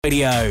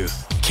Radio.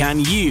 Can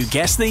you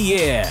guess the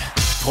year?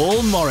 Paul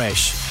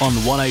Morrish on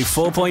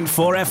 104.4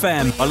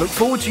 FM. I look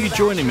forward to you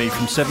joining me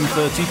from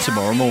 7:30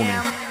 tomorrow morning.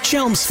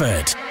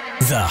 Chelmsford,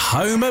 the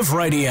home of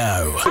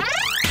radio.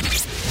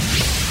 Ladies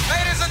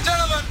and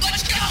gentlemen,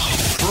 let's go!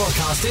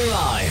 Broadcasting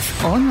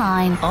live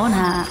online, on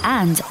air,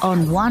 and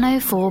on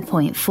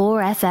 104.4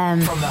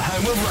 FM. from the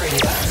home of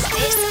radio.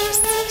 This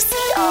is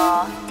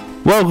CCR.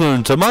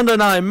 Welcome to Monday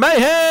Night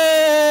Mayhem!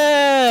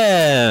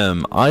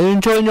 Are you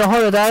enjoying your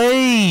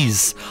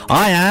holidays?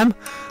 I am.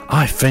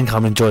 I think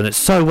I'm enjoying it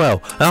so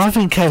well. And I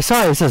think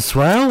KSI is as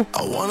well.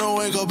 I wanna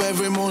wake up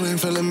every morning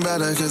feeling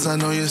better, cause I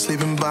know you're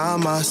sleeping by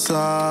my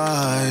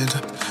side.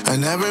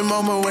 And every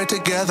moment we're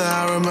together,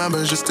 I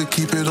remember just to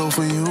keep it all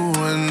for you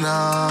and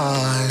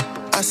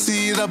I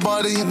see that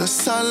body in the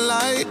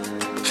sunlight,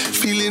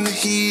 feeling the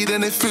heat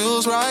and it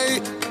feels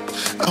right.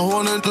 I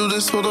wanna do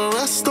this for the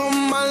rest of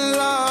my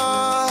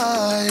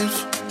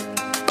life.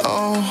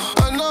 Oh,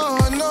 I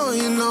know,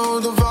 you know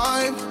the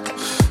vibe.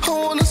 I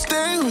wanna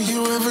stay with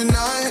you every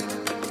night.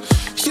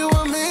 You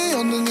and me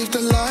underneath the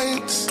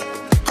lights.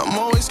 I'm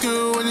always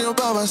good when you're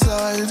by my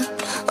side.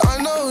 I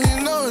know, you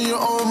know, you're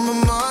on my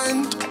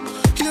mind.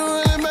 You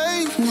really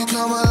make me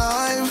come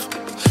alive.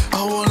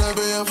 I wanna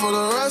be here for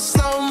the rest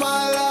of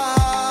my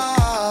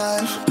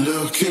life.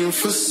 Looking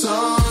for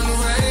sun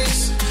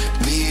rays,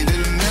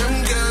 needing them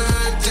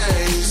good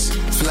days.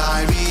 Fly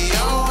me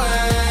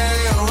away,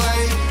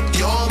 away.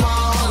 You're my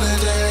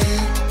holiday.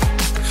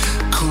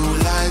 Cool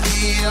like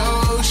the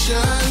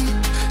ocean,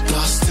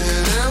 lost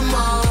in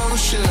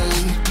emotion.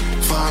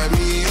 Find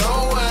me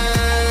away,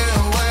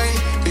 away.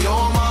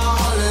 You're my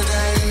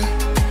holiday.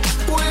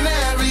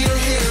 Whenever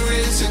you're here,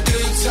 it's a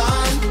good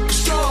time.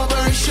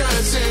 Strawberry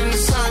shirts in the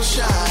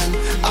sunshine,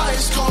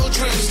 ice cold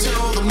drinks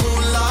till the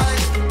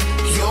moonlight.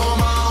 You're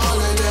my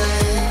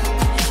holiday.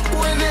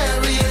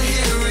 Whenever you're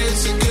here,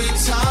 it's a good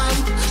time.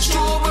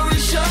 Strawberry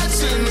shirts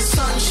in the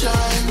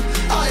sunshine,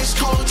 ice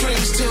cold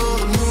drinks till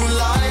the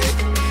moonlight.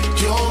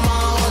 You're my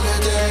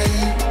holiday.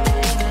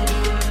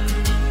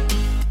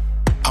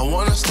 I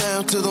wanna stay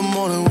up till the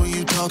morning with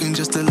you talking,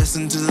 just to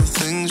listen to the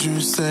things you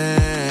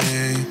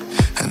say.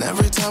 And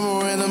every time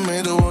we're in the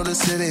middle of the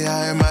city,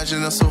 I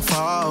imagine us so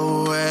far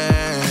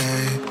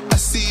away. I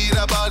see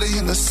that body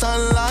in the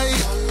sunlight,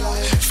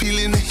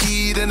 feeling the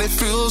heat and it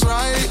feels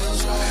right.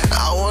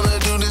 I wanna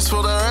do this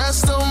for the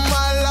rest of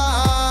my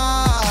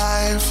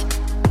life.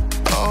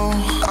 Oh,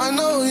 I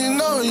know, you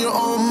know, you're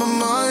on my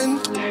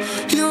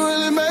mind. You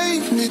really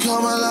make me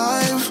come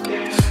alive.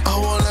 I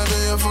wanna be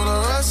here for the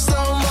rest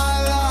of my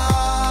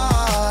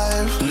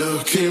life.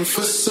 Looking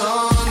for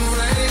sun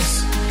rays,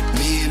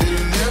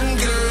 needing them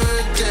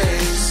good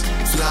days.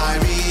 Fly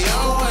me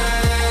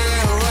away,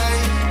 away.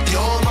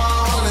 You're my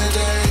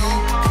holiday.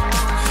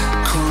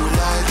 Cool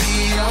like the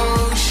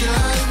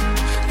ocean,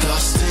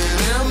 lost in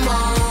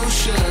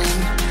emotion.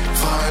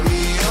 Find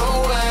me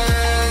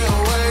away,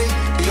 away.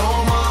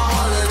 You're my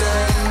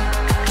holiday.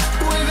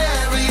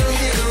 Whenever you're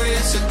here,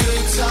 it's a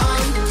good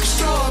time.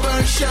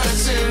 Strawberry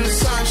shirts in the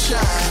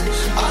sunshine,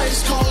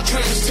 ice cold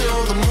drinks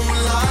till the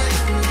moonlight.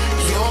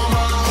 You're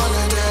my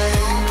holiday.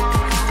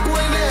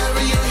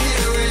 Whenever you're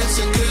here, it's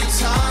a good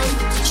time.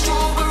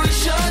 Strawberry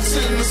shirts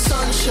in the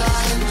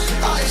sunshine,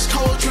 ice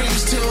cold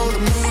drinks till the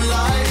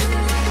moonlight.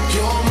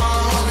 You're my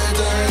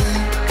holiday.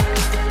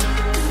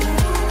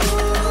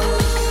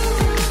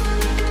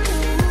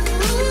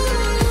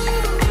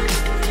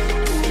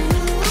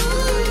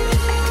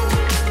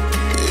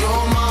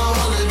 You're my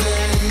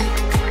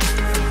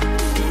holiday.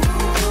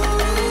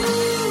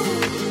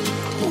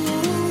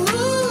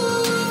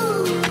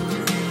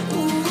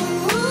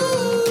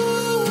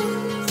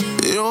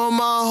 You're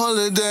my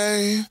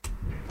holiday.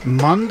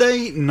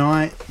 Monday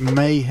Night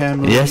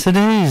Mayhem. Yes, it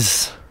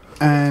is.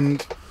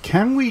 And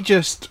can we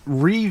just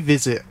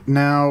revisit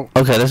now?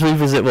 Okay, let's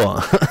revisit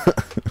what?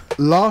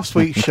 Last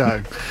week's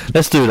show,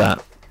 Let's do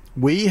that.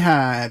 we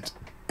had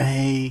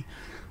a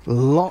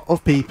lot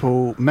of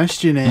people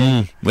messaging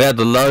in, We had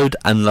a load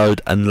and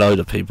load and load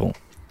of people.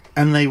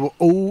 and they were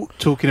all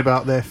talking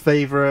about their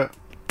favourite.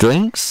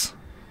 Drinks?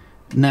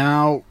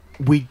 Now,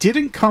 we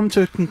didn't come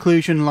to a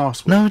conclusion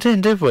last week. No, we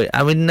didn't, did we?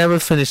 And we never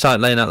finished like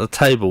laying out the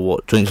table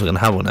what drinks we're going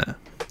to have on it.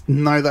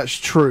 No, that's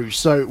true.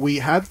 So we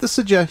had the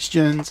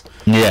suggestions,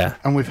 Yeah.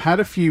 and we've had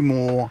a few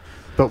more,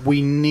 but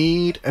we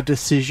need a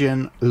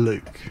decision,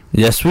 Luke.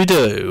 Yes, we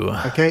do.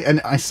 Okay,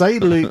 and I say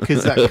Luke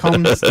because that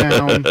comes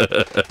down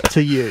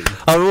to you.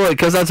 Oh, right, it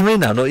goes down to me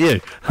now, not you.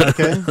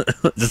 Okay,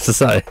 Just to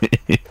say.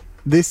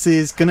 this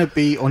is going to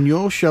be on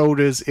your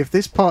shoulders. If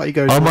this party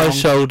goes On wrong, my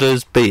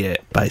shoulders, be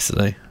it,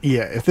 basically.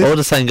 yeah. If Or this,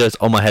 the saying goes,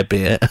 on my head,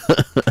 be it.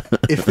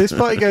 if this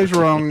party goes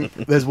wrong,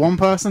 there's one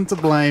person to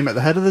blame at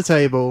the head of the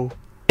table.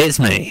 It's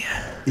me.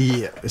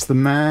 Yeah, it's the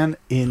man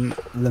in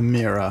the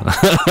mirror,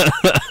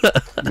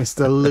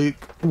 Mr. Luke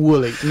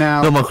Woolley.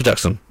 Now, Not Michael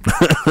Jackson.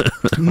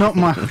 not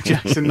Michael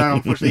Jackson. No,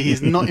 unfortunately,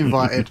 he's not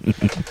invited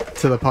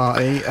to the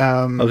party.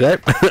 Okay.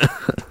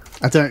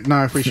 I don't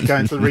know if we should go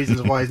into the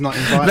reasons why he's not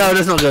invited. No,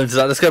 let's not go into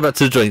that. Let's go back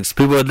to the drinks.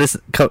 People are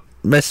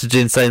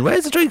messaging saying,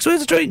 "Where's the drinks? Where's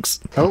the drinks?"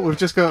 Oh, we've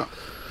just got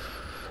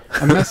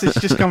A message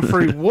just come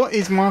through. What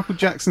is Michael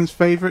Jackson's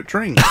favourite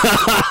drink?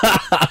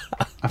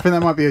 I think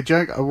that might be a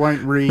joke. I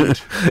won't read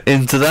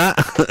into that.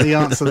 the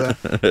answer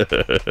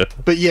there.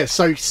 But yeah,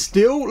 so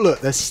still,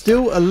 look, there's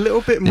still a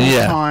little bit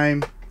more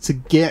time to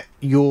get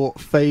your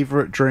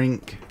favourite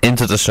drink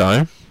into the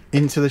show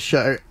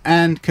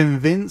and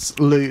convince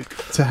Luke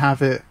to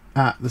have it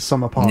at the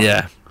summer party.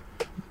 Yeah.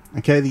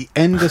 Okay, the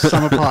end of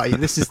summer party.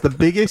 This is the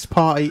biggest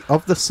party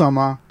of the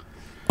summer.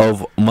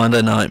 Of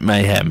Monday Night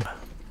Mayhem.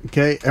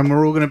 Okay, and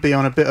we're all going to be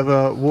on a bit of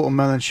a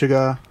watermelon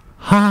sugar.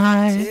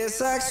 Hi. It's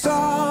like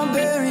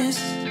strawberries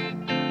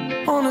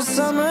on a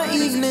summer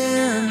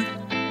evening,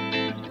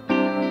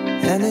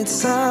 and it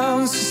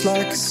sounds just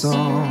like a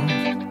song.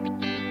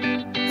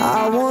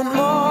 I want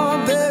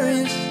more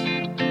berries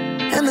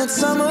and that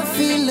summer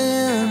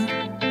feeling.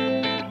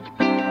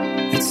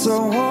 It's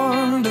so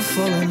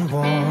wonderful and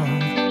warm.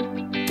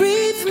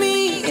 Breathe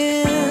me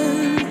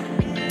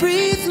in,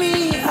 breathe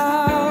me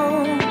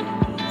out.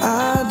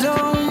 I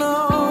don't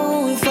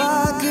know if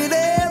I could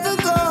ever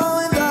go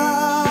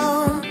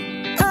without.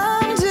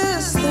 I'm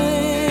just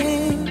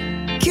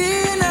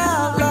thinking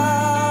out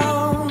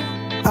loud.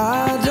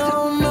 I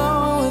don't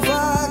know if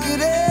I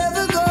could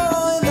ever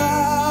go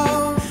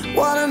without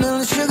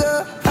watermelon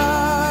sugar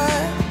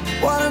high,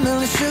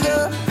 watermelon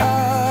sugar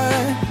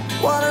high,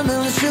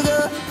 watermelon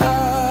sugar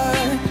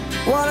high,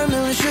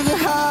 watermelon sugar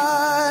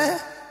high,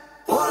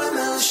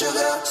 watermelon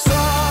sugar.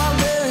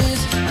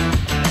 Strawberries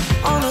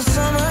on a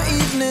summer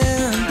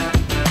evening.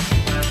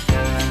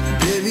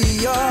 Baby,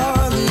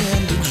 you're the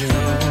end of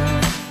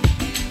June.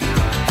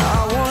 I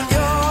want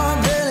your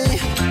belly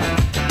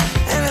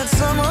and that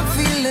summer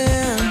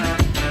feeling,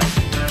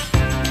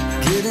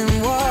 getting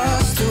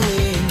washed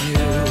away in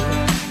you.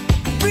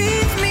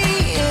 Breathe me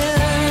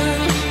in,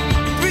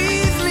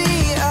 breathe me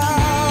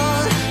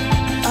out.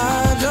 I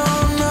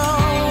don't know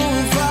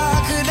if I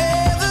could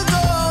ever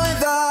go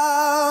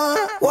without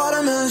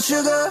watermelon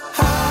sugar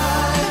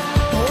high,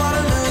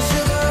 watermelon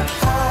sugar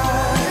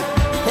high,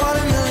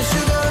 watermelon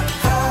sugar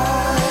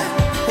high,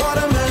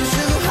 watermelon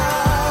sugar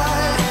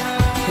high,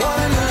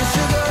 watermelon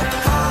sugar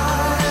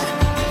high,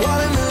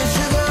 watermelon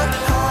sugar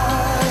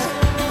high,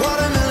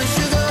 watermelon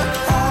sugar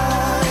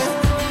high,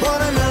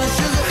 watermelon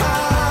sugar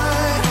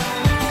high.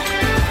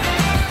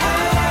 I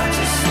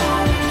just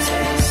wanna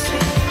taste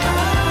it, I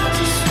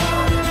just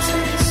wanna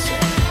taste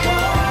it,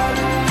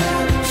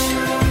 watermelon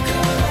sugar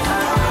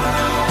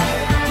high.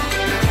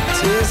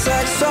 Tastes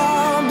like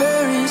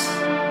strawberries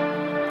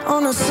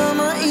on a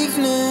summer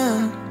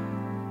evening,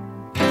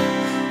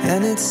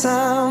 and it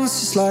sounds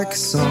just like a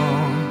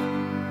song.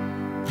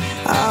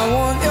 I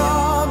want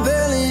your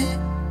belly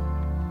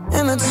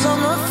and that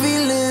summer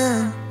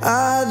feeling.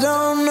 I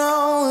don't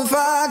know if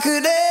I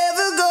could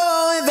ever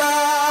go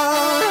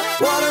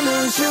without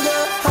watermelon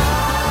sugar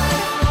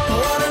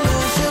high,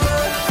 watermelon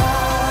sugar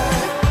high,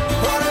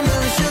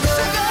 watermelon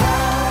sugar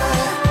high,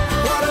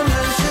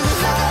 watermelon sugar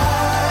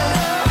high,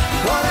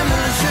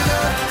 watermelon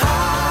sugar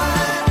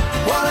high,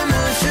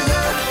 watermelon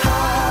sugar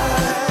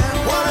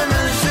high,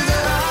 watermelon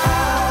sugar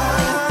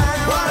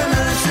high,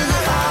 watermelon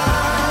sugar high.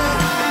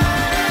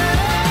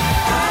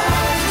 I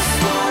just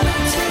wanna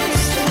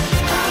taste it,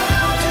 I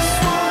just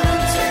wanna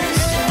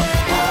taste it,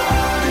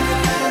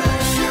 watermelon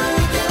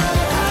sugar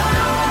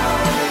high.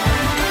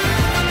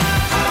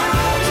 I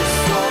just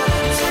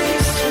wanna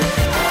taste it,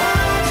 I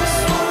just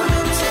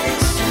wanna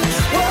taste it,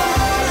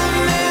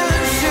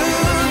 watermelon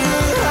sugar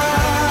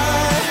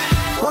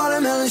high,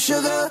 watermelon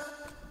sugar.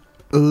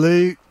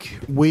 Luke,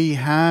 we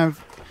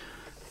have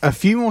a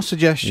few more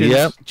suggestions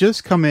Yep.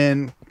 just come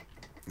in.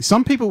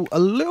 Some people a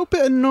little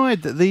bit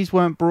annoyed that these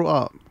weren't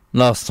brought up.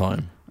 Last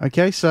time.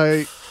 Okay,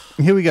 so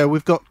here we go.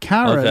 We've got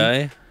Karen,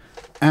 Okay.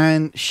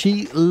 and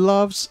she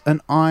loves an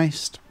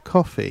iced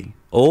coffee.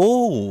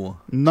 Oh.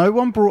 No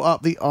one brought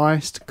up the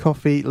iced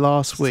coffee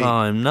last week.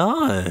 Time.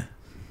 No.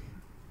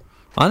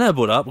 I never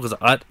brought it up because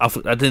I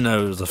didn't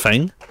know it was a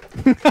thing.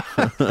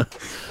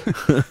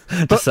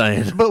 Just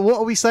saying. But what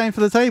are we saying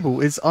for the table?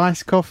 Is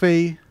iced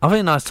coffee... I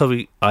think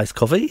iced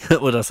coffee.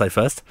 What did I say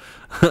first?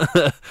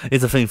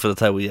 It's a thing for the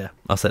table. Yeah,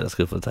 I'll say that's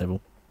good for the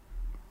table.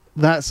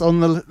 That's on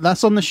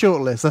the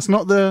short list. That's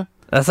not the...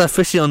 That's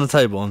officially on the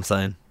table. I'm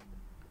saying.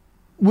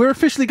 We're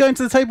officially going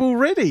to the table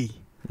already.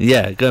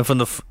 Yeah, going from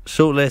the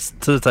short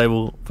list to the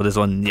table for this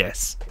one.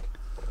 Yes.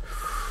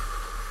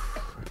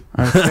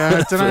 Okay,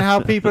 I don't know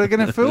how people are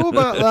going to feel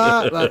about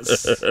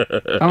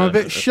that. I'm a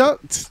bit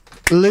shocked.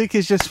 Luke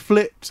has just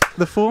flipped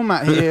the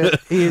format here.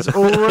 He is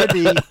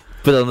already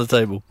Put it on the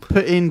table.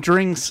 putting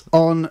drinks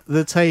on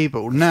the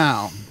table.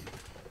 Now,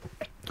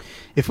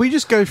 if we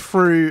just go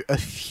through a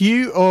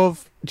few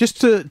of...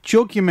 Just to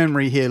jog your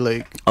memory here,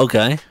 Luke,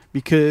 Okay.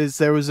 because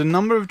there was a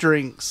number of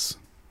drinks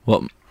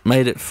What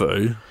made it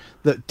through?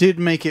 that did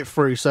make it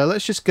through. So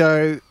let's just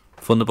go...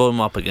 From the bottom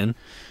up again.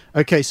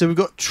 Okay, so we've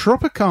got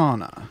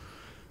Tropicana.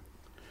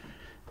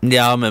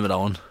 Yeah, I remember that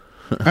one.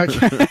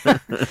 Okay.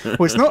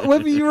 Well, it's not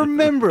whether you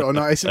remember it or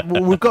not.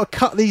 We've got to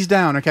cut these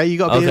down, okay? You've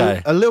got to be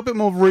Okay. a little bit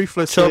more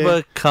ruthless here.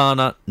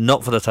 Tropicana,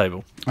 not for the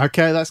table.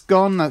 Okay, that's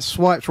gone. That's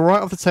swiped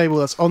right off the table.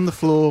 That's on the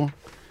floor.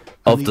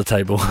 Of the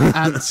table.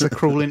 Ants are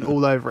crawling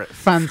all over it.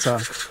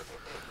 Fanta.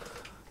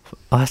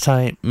 I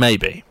say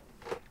maybe.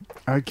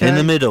 Okay. In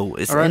the middle.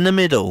 It's All right. in the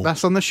middle.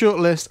 That's on the short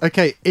list.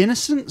 Okay,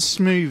 innocent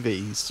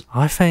smoothies.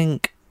 I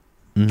think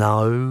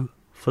no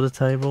for the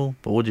table.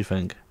 But what do you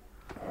think?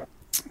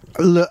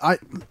 Look,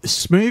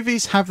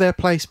 smoothies have their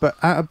place, but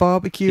at a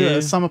barbecue, at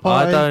a summer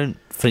party, I don't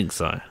think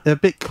so. they're a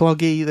bit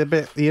cloggy. They're a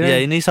bit, you know. Yeah,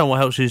 you need someone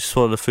who helps you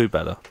swallow the food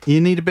better.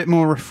 You need a bit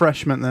more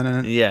refreshment than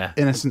an Yeah.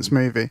 innocent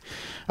smoothie.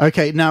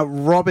 Okay, now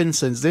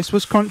Robinsons. This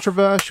was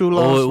controversial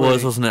last Oh, it was,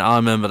 week wasn't it? I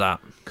remember that.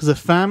 because a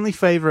family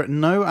favourite,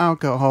 no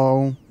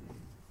alcohol.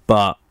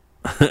 But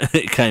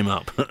it came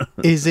up.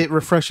 Is it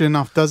refreshing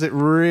enough? Does it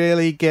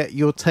really get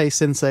your taste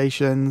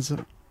sensations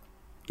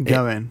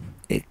going?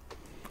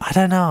 I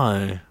don't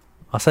know.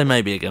 I'll say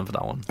maybe again for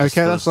that one. Just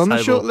Okay, for that's on the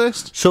table. short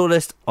list. Short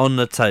list on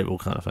the table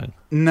kind of thing.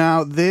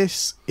 Now,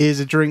 this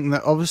is a drink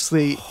that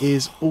obviously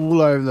is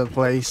all over the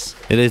place.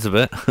 It is a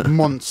bit.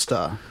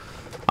 Monster.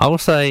 I will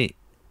say,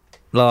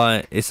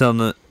 like, it's on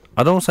the...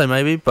 I don't want to say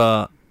maybe,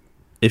 but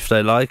if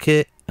they like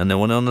it and they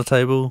want it on the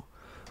table,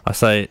 I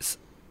say it's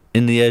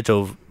in the edge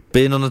of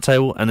being on the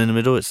table, and in the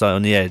middle it's like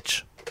on the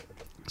edge.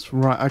 That's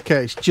right.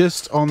 Okay, it's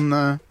just on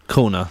the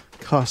Corner.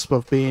 cusp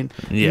of being.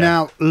 Yeah.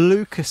 Now,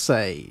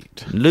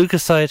 Lucasade.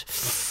 Lucas said...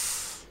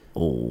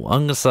 Oh,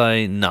 I'm going to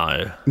say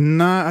no.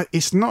 No,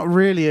 it's not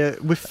really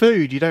with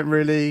food, you don't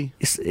really...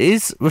 It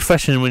is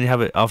refreshing when you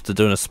have it after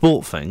doing a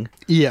sport thing,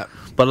 Yeah.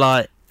 but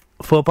like,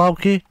 for a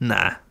barbecue,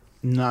 nah.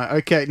 No.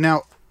 Okay,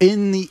 now,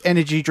 in the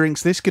energy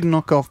drinks, this could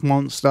knock off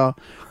Monster.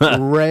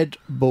 Red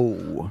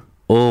Bull.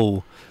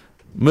 Oh,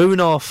 moving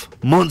off.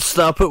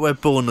 Monster, put Red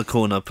Bull in the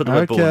corner. Put the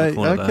Red Bull in the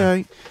corner there.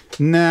 Okay.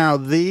 Now,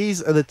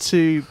 these are the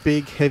two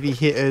big heavy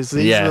hitters.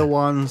 These Yeah. are the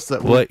ones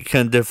that... What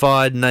can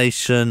divide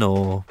nation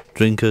or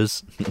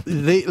drinkers.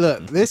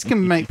 Look, this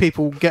can make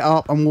people get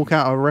up and walk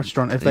out of a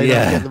restaurant if they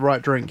Yeah. don't get the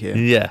right drink here.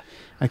 Yeah.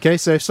 Okay,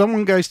 so if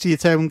someone goes to your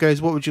table and goes,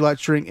 what would you like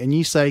to drink? And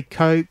you say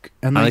Coke,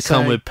 and And they they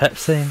come say, with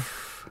Pepsi.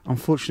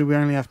 unfortunately, we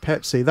only have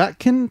Pepsi. That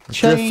can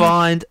change...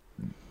 Defined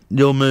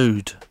your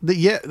mood.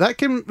 That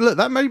can... Look,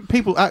 that made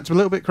people act a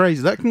little bit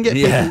crazy. That can get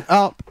Yeah. people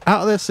up,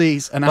 out of their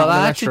seats and But out of the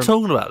I'm actually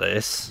restaurant. talking about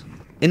this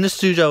in the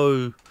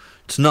studio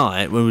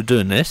tonight when we're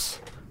doing this.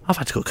 I've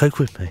had to got Coke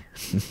with me.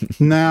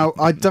 Now,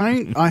 I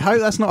hope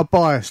that's not a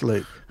bias,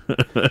 Luke.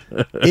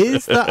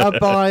 Is that a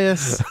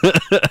bias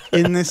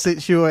in this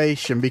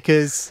situation?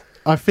 Because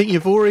I think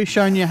you've already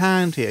shown your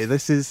hand here.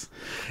 This is...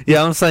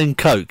 Yeah, I'm saying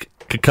Coke.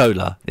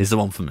 Coca-Cola is the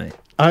one for me.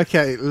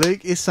 Okay,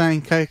 Luke is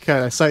saying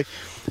Coca-Cola. So,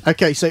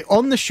 okay, so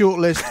on the short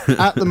list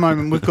at the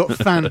moment, we've got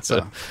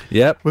Fanta.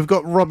 Yep. We've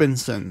got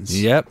Robinsons.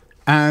 Yep.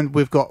 And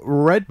we've got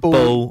Red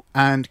Bull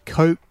and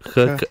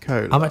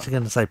Coca-Cola. I'm actually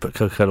going to say put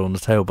Coca-Cola on the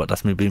table, but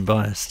that's me being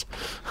biased.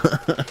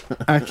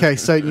 Okay,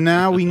 so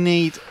now we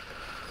need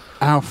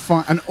our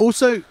and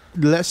also,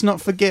 let's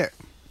not forget,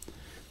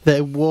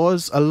 there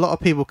was a lot of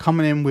people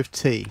coming in with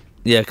tea.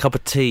 Yeah, a cup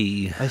of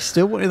tea. They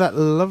still wanted that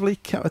lovely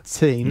cup of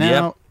tea.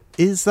 Now,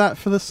 is that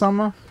for the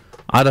summer?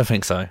 I don't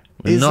think so.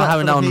 We're Is not that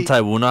having for that the on the heat?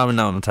 table. We're not having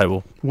that on the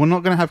table. We're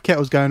not going to have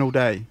kettles going all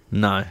day.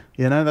 No.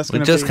 You know, that's We're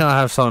going to just be... going to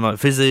have something like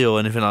fizzy or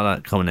anything like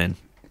that coming in.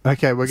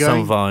 Okay, we're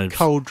some going vibes.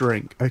 cold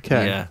drink.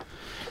 Okay. Yeah.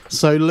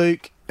 So,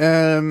 Luke,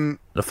 The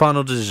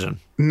final decision.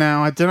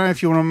 now, I don't know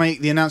if you want to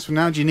make the announcement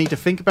now. Do you need to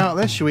think about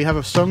this? Should we have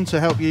a song to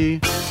help you?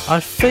 I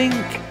think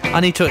I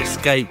need to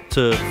escape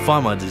to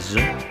find my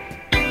decision.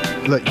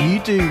 Look, you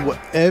do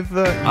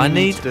whatever you I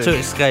need to do. to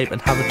escape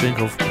and have a drink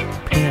of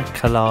pina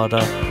colada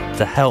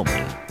to help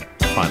me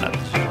find that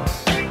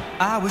decision.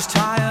 I was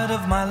tired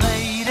of my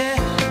lady.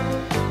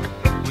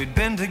 We'd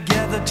been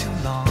together too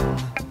long.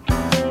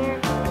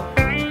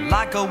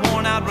 Like a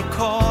worn out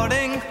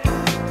recording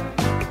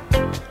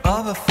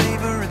of a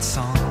favorite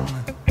song.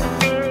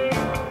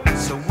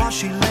 So while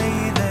she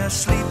lay there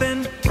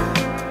sleeping,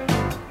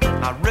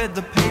 I read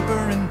the paper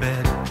in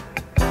bed.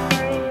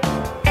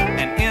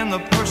 And in the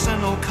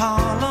personal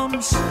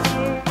columns,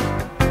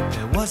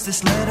 there was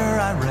this letter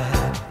I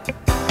read.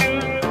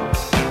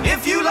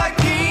 If you like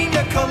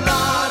pina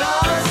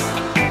coladas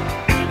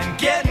and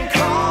getting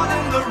caught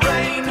in the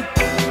rain,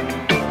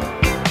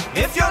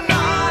 if you're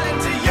not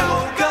into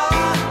yoga,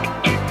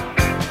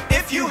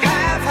 if you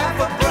have half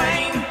a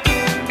brain,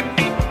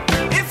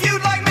 if you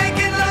like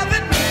making love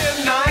at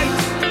midnight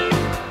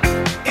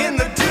in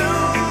the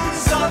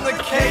dunes on the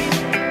Cape,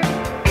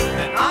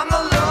 then I'm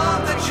the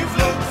love that you've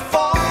looked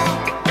for.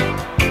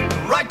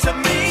 Write to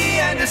me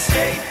and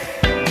escape.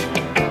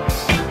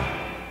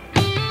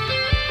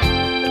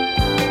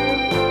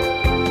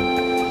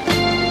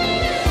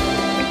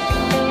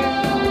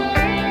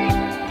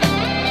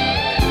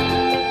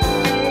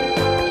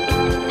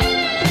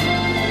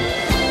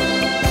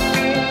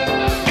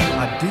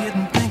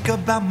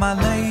 About my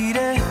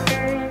lady,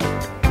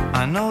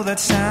 I know that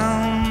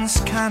sounds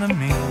kind of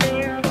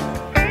mean,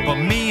 but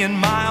me and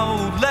my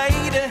old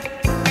lady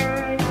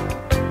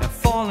have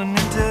fallen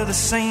into the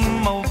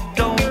same old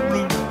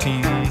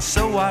routine.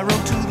 So I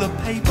wrote to the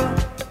paper,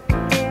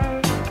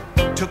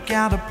 took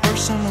out a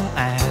personal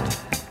ad,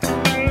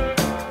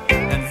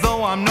 and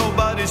though I'm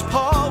nobody's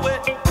poet,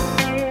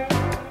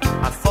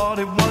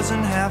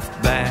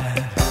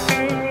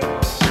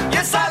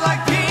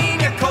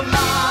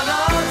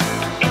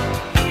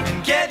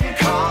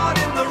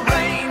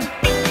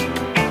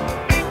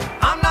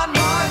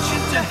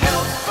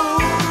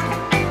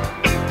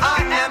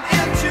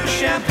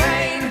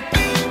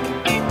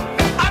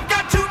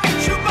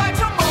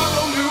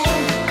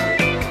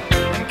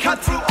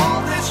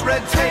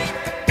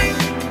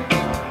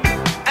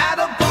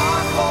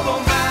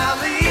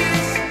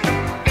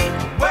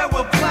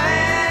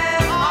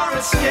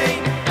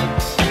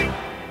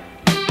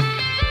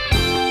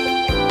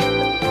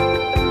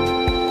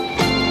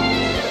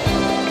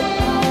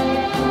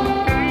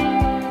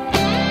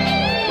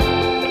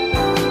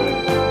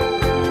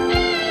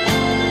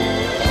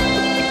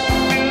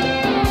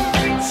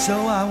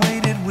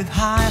 with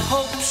high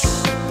hopes,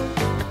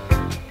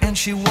 and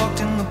she walked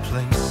in the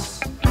place.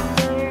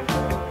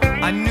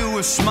 I knew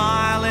her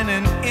smile in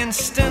an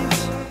instant,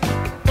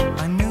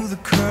 I knew the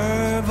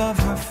curve of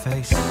her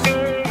face.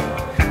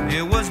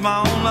 It was my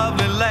own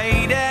lovely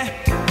lady,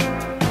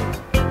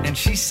 and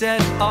she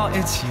said, oh,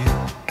 it's you.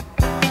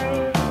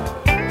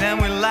 Then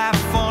we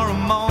laughed for a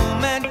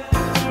moment,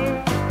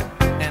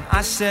 and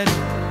I said,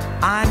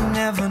 I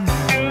never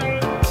knew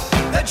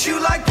that you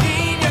like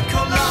pina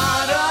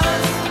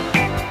coladas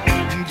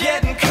and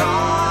getting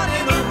caught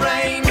in the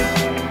rain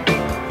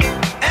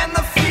and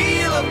the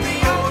feel of the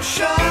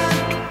ocean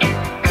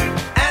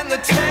and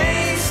the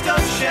taste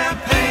of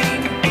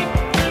champagne.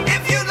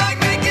 If you like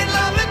making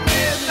love at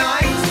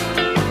midnight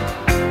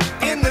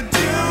in the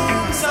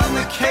dunes on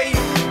the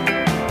Cape,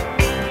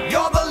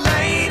 you're the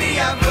lady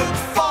I've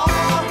looked for.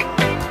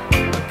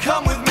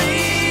 Come with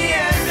me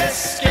and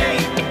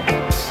escape.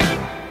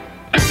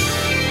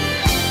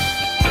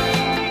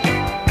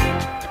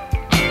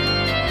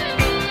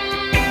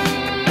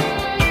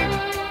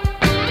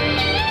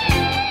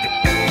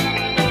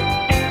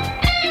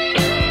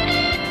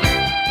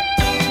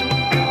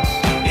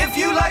 If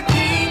you like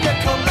pina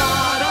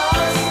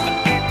coladas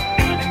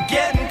and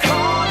getting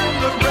caught in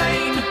the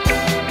rain,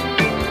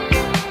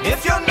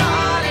 if you're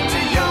not into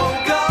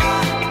yoga,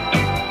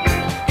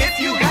 if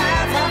you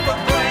have half a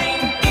brain,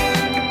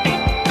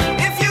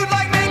 if you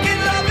like making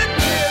love at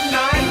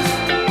midnight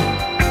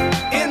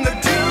in the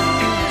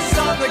dunes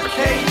on the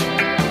Cape,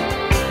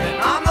 then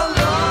I'm the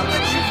love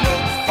that you've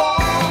looked for.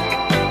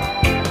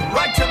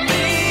 Write to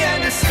me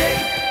and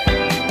escape.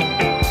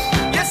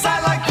 Yes, I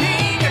like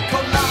pina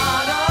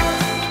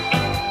coladas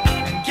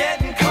and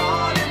getting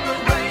caught in the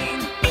rain.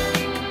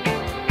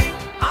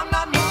 I'm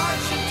not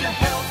much into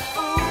health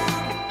food,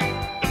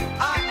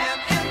 I am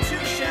into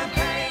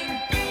champagne.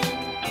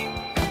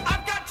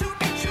 I've got to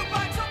meet you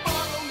by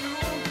tomorrow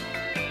noon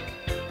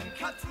and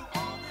cut through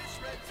all this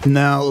red tape.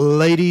 Now,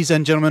 ladies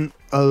and gentlemen,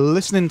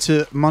 listening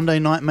to Monday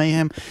Night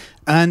Mayhem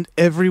and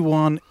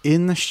everyone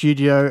in the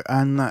studio,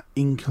 and that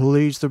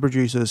includes the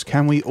producers,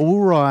 can we all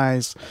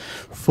rise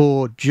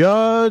for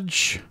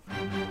Judge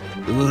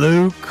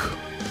Luke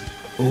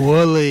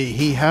Woolley?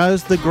 He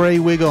has the grey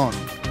wig on.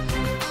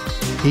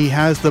 He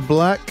has the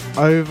black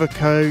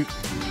overcoat.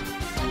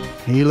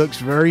 He looks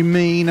very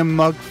mean and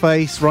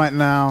mug-faced right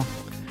now.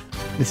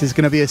 This is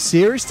going to be a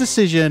serious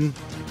decision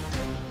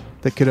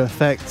that could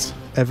affect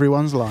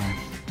everyone's life.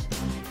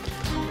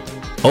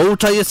 All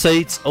take your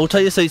seats. All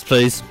take your seats,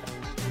 please.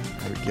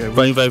 There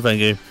we go.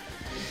 Thank you.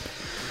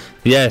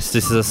 Yes,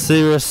 this is a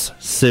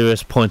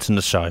serious point in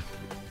the show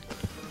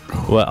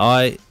where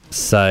I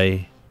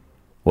say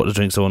what the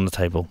drinks are on the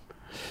table.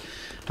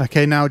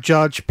 Okay, now,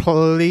 Judge,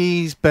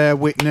 please bear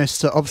witness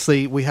to,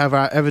 obviously, we have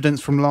our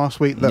evidence from last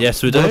week that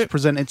Yes, we was do.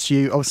 presented to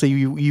you. Obviously,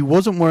 you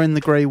wasn't wearing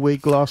the grey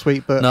wig last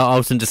week, but No, I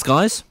was in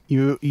disguise.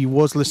 you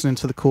was listening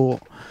to the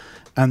court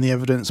and the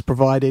evidence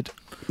provided.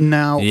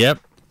 Now, Yep.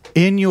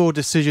 in your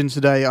decision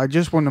today, I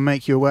just want to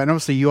make you aware, and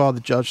obviously you are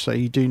the judge, so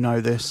you do know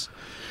this.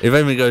 If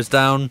anything goes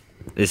down,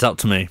 it's up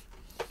to me.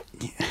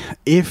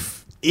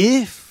 If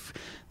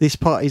this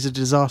party is a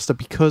disaster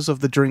because of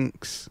the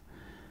drinks,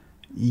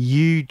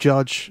 you,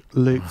 Judge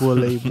Luke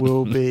Woolley,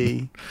 will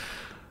be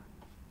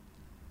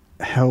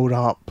held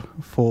up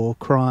for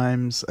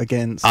crimes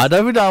against I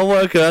don't think that'll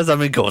work as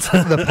I'm in court.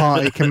 the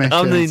party commission.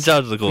 I'm the in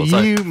charge of the court. so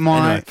You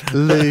might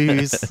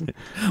lose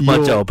My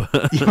your- job.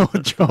 your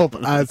job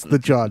as the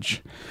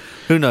judge.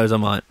 Who knows? I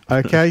might.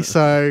 Okay,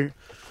 so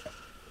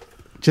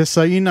just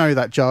so you know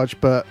that, Judge,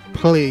 but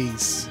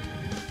please,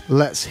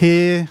 let's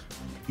hear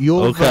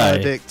your Okay.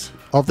 verdict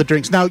of the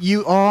drinks. Now,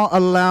 you are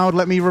allowed,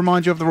 let me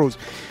remind you of the rules.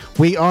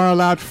 We are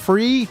allowed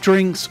 3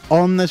 drinks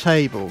on the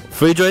table.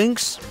 3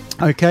 drinks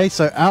Okay,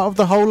 so out of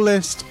the whole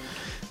list,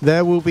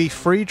 there will be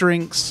 3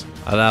 drinks.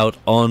 allowed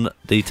on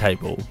the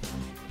table.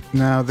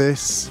 Now,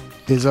 this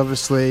is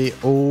obviously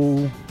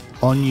all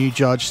on you,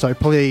 Judge, so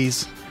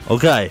please.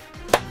 Okay.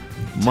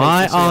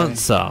 My this away.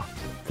 answer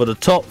for the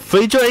top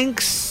 3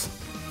 drinks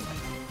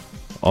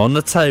on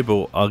the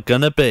table are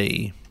gonna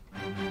be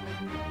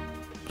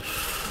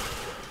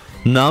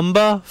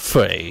number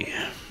 3.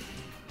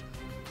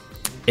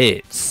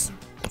 It's,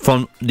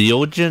 from the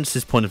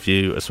audience's point of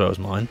view as well as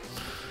mine,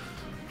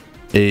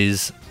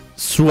 is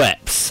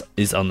Schweppes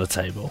is on the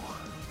table.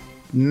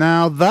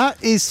 Now,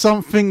 that is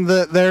something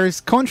that there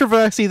is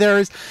controversy. There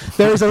is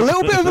a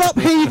little bit of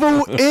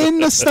upheaval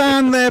in the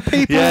stand there,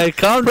 people. Yeah,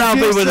 calm down,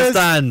 people in the Producers,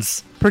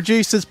 stands.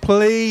 Producers,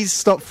 please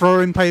stop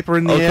throwing paper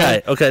in the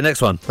air. Okay,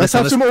 next one. Let's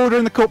have some order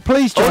in the court,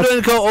 please,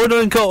 Judge. Order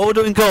in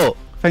court.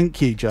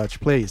 Thank you, Judge.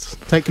 Please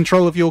take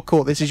control of your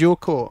court. This is your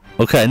court.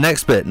 Okay,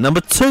 next bit.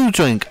 Number 2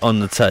 drink on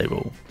the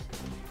table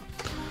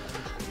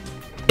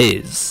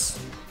is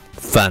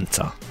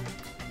Fanta.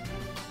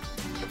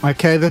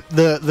 Okay,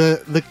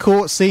 the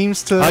court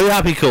seems to. Are you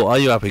happy,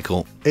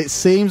 court? It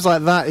seems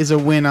like that is a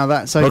winner.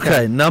 That's okay.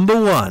 Okay, number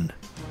 1.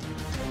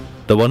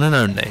 The one and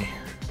only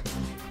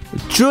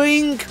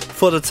drink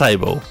for the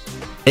table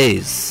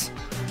is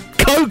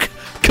Coke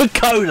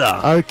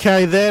Coca-Cola.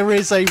 Okay, there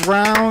is a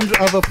round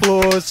of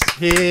applause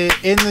here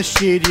in the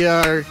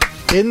studio,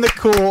 in the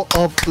court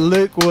of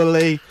Luke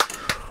Woolley.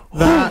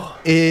 That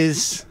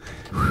is...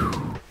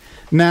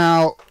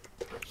 Now,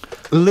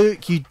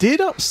 Luke, you did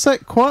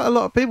upset quite a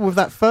lot of people with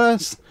that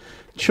first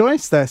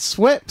choice there.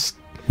 Sweps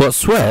What,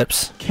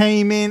 Sweps?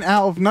 came in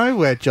out of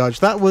nowhere, Judge.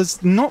 That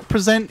was not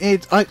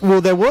presented... well,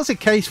 there was a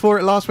case for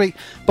it last week,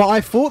 but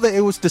I thought that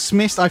it was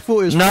dismissed. I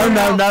thought it was... No.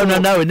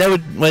 thought- It never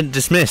went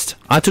dismissed.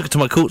 I took it to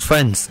my court's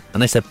friends,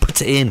 and they said,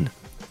 put it in.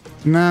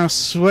 Now,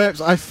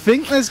 Sweps, I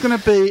think there's going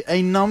to be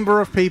a number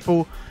of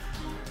people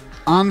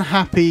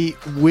unhappy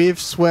with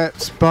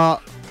Sweps,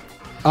 but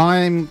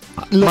I'm...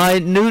 My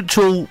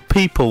neutral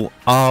people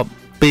are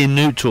being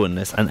neutral in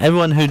this, and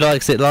everyone who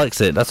likes it.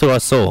 That's what I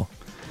saw.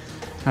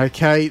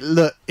 Okay,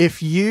 look,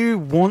 if you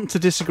want to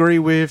disagree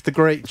with the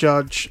great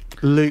judge,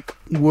 Luke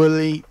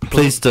Woolley,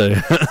 Please do.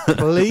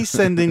 please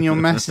send in your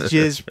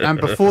messages.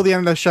 And before the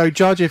end of the show,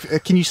 Judge,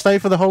 can you stay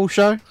for the whole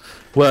show?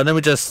 Well, let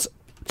me just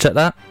check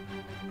that.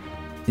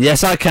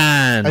 Yes, I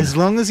can. As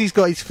long as he's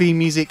got his theme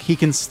music, he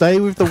can stay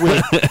with the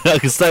wig. I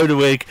can stay with the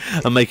wig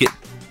and make it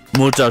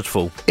more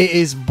judgeful. It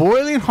is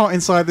boiling hot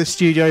inside the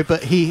studio,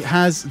 but he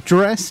has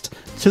dressed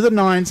to the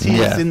nines. He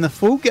is in the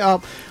full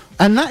get-up.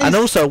 And that is... And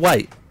also,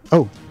 wait.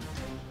 Oh.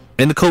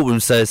 In the courtroom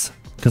says,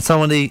 can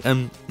somebody,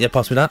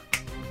 pass me that.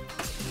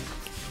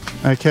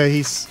 Okay,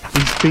 he's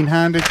been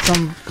handed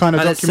some kind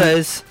of And document.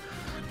 it says,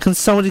 can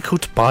somebody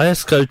called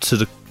Tobias go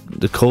to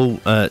the call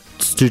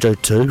Studio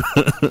 2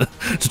 to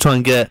try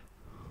and get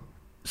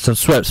some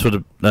sweps for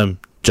the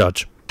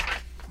judge?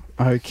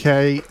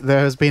 Okay, there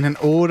has been an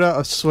order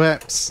of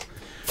sweps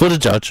For the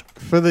judge.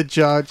 for the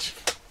judge,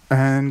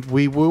 and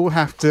we will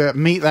have to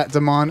meet that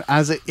demand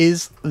as it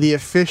is the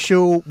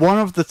official, one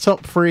of the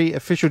top 3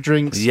 official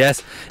drinks.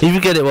 Yes. If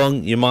you get it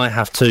wrong, you might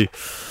have to,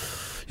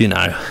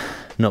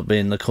 not be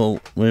in the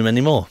courtroom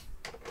anymore.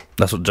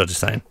 That's what the judge is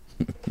saying.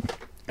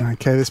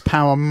 Okay, this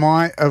power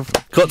might have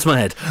Got to my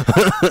head.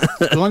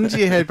 gone to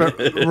your head, but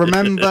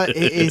remember, it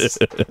is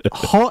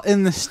hot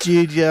in the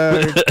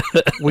studio.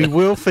 We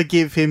will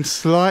forgive him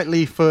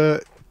slightly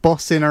for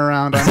bossing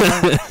around. I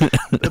know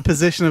the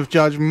position of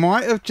judge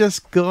might have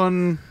just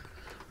gone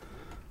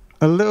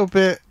a little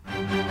bit...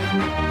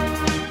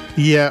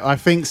 Yeah, I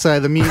think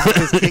so. The music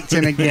has kicked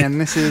in again.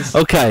 This is...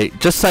 Okay,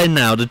 just say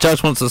now, the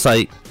judge wants to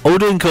say,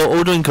 order in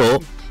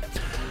court.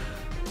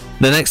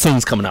 The next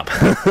song's coming up.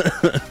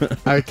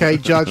 Okay,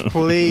 Judge,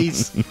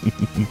 please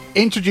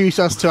introduce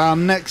us to our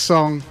next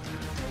song.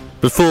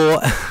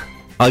 Before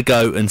I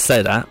go and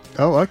say that,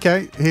 Oh,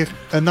 okay. Here,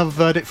 another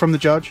verdict from the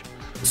judge.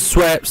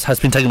 Sweps has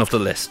been taken off the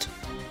list.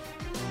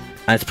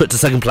 And it's put to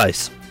second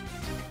place.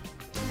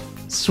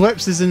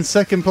 Sweps is in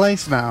second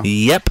place now.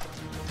 Yep.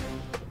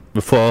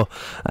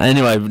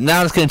 Anyway,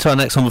 now let's get into our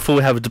next song before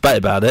we have a debate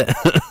about it.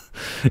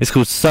 It's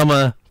called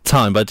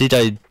Summertime by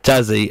DJ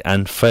Jazzy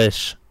and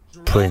Fresh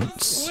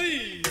Prince.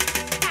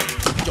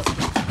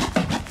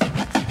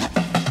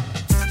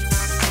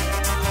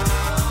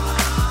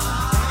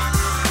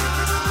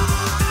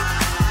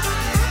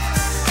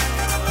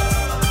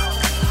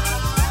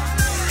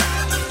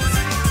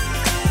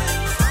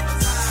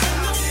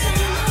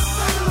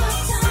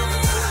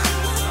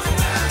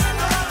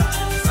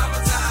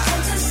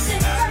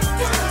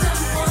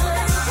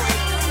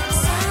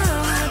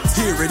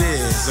 Here it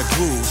is, a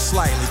groove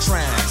slightly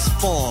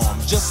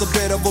transformed. Just a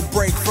bit of a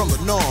break from the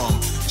norm.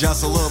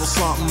 Just a little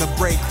something to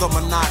break the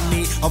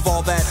monotony of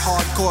all that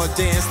hardcore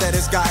dance that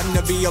has gotten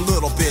to be a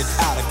little bit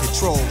out of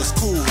control. It's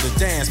cool to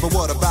dance, but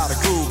what about a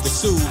groove that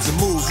soothes and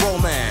moves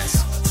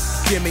romance?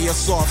 Give me a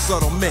soft,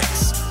 subtle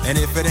mix, and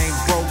if it ain't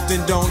broke,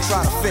 then don't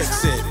try to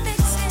fix it.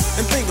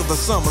 And think of the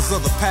summers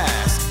of the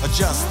past.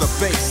 Adjust the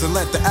bass and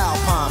let the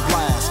Alpine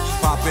blast.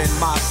 Pop in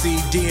my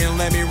CD and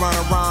let me run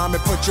a rhyme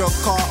and put your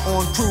car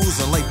on cruise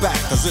and lay back,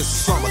 cause it's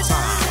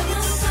summertime.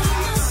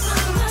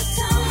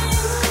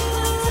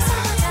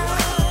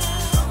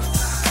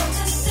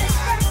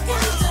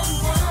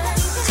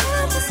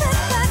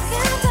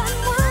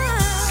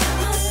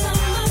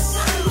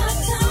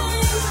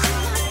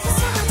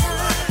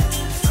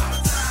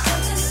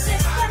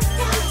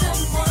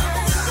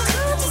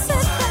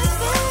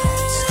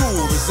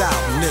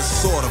 Out in this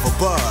sort of a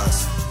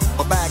buzz,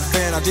 but back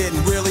then I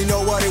didn't really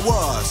know what it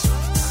was.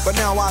 But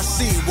now I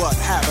see what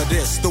happened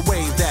is the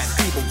way that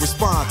people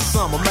respond to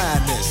summer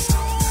madness.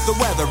 The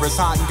weather is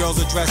hot and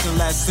girls are dressing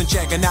less and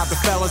checking out the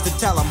fellas to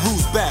tell them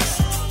who's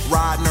best.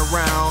 Riding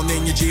around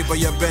in your Jeep or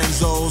your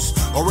Benzos,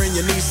 or in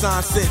your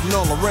Nissan sitting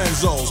on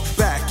Lorenzo's.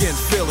 Back in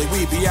Philly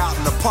we be out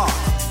in the park.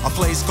 A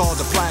place called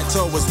the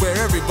Plateau is where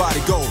everybody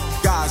go.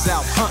 Guys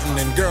out hunting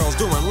and girls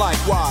doing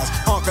likewise.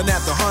 Honking at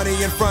the honey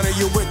in front of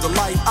you with the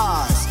light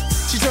eyes.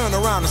 She turn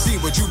around and see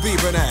what you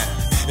beeping at.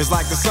 It's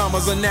like the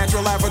summer's a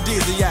natural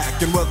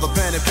aphrodisiac. And with a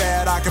pen and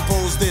pad I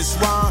compose this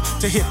rhyme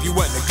to hip you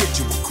and to get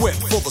you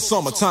equipped for the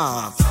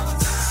summertime.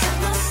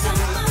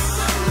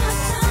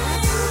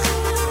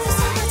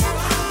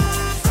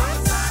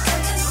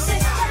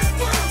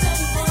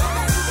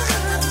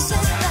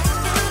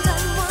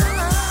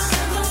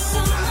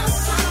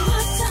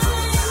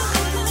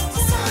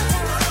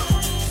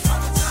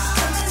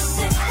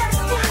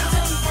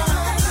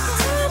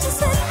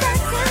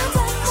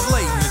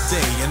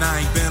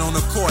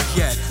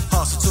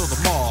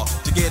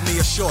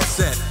 short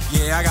set.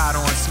 Yeah, I got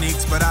on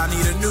sneaks, but I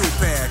need a new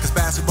pair. Cause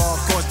basketball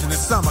courts in the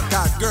summer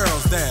got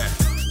girls there.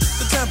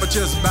 The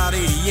temperature's about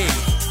 88.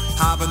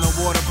 Hop in the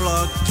water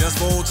plug, just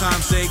for old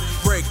time's sake.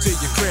 Break to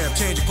your crib,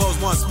 change your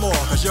clothes once more.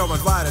 Cause you're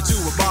invited to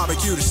a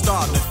barbecue to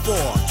start at 4.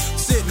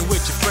 Sitting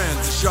with your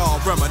friends as y'all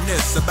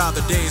reminisce about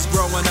the days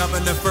growing up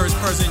and the first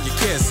person you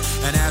kiss.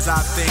 And as I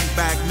think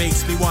back,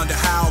 makes me wonder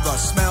how the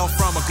smell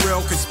from a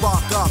grill can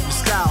spark up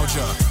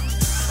nostalgia.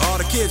 All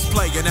the kids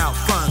playing out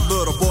front,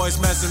 little boys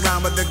messing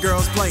around with the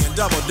girls playing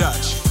double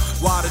dutch.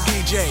 While the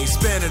DJ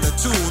spinning a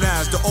tune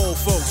as the old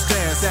folks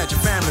dance at your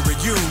family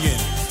reunion.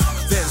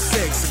 Then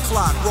 6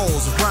 o'clock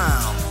rolls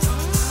around.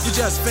 You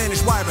just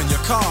finished wiping your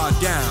car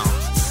down.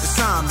 It's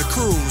time to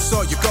cruise,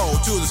 so you go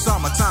to the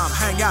summertime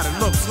hangout. It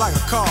looks like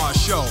a car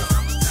show.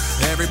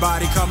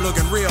 Everybody come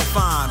looking real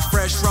fine,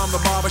 fresh from the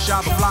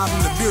barbershop or fly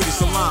from the beauty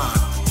salon.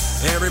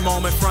 Every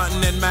moment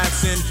frontin' and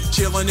maxin',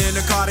 chillin' in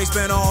the car, they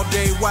spend all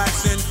day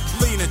waxin',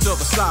 leaning to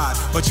the side,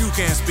 but you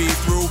can't speed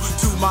through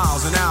 2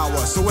 miles an hour,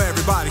 so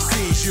everybody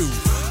sees you.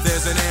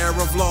 There's an air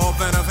of love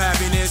and of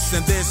happiness,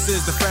 and this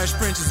is the Fresh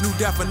Prince's new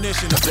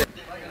definition of it.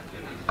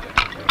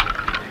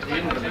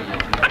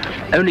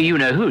 Only You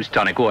Know Who's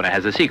tonic water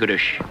has a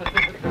secret-ish,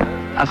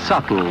 a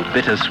subtle,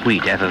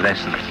 bittersweet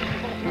effervescence.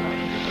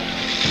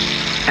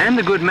 And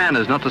the good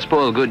manners not to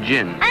spoil good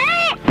gin.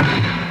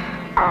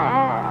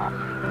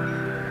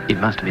 It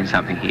must have been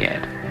something he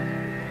had.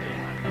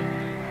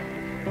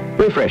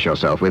 Refresh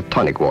yourself with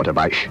tonic water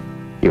by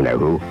You Know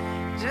Who.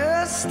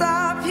 Just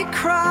stop your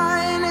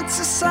crying, it's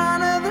a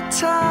sign of the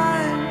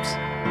times.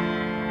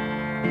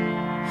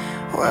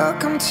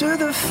 Welcome to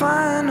the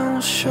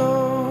final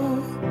show.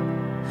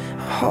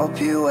 I hope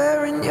you're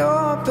wearing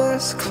your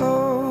best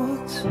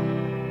clothes.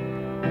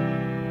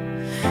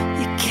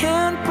 You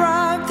can't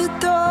bribe the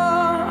door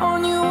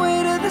on your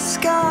way to the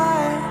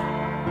sky.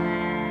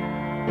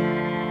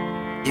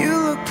 You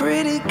look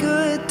pretty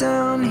good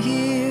down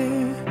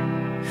here,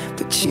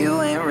 but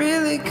you ain't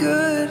really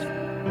good.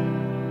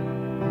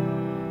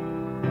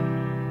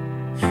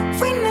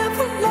 We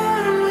never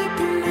learned, we've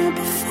been here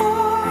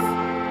before.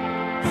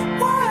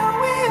 Why are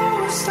we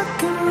always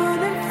stuck and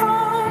running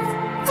from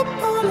the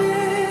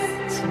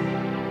bullets?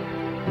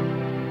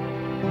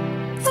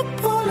 The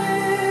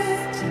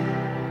bullets.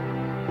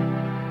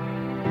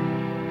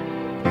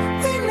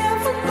 We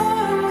never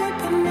learned, we've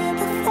been here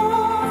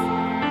before.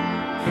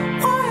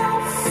 Why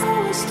are we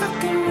always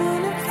stuck and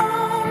running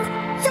from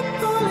your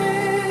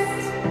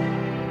bullets?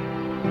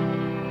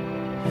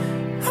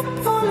 A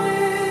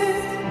bullet.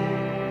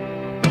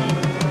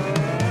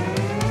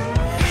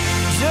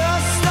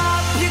 Just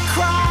stop your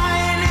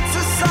crying, it's a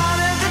sign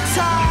of the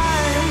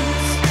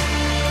times.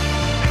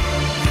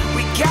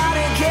 We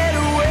gotta get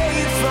away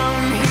from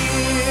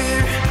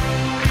here.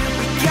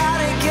 We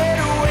gotta get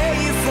away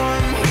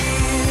from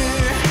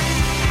here.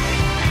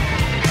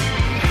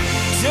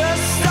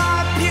 Just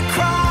stop your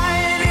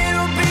crying,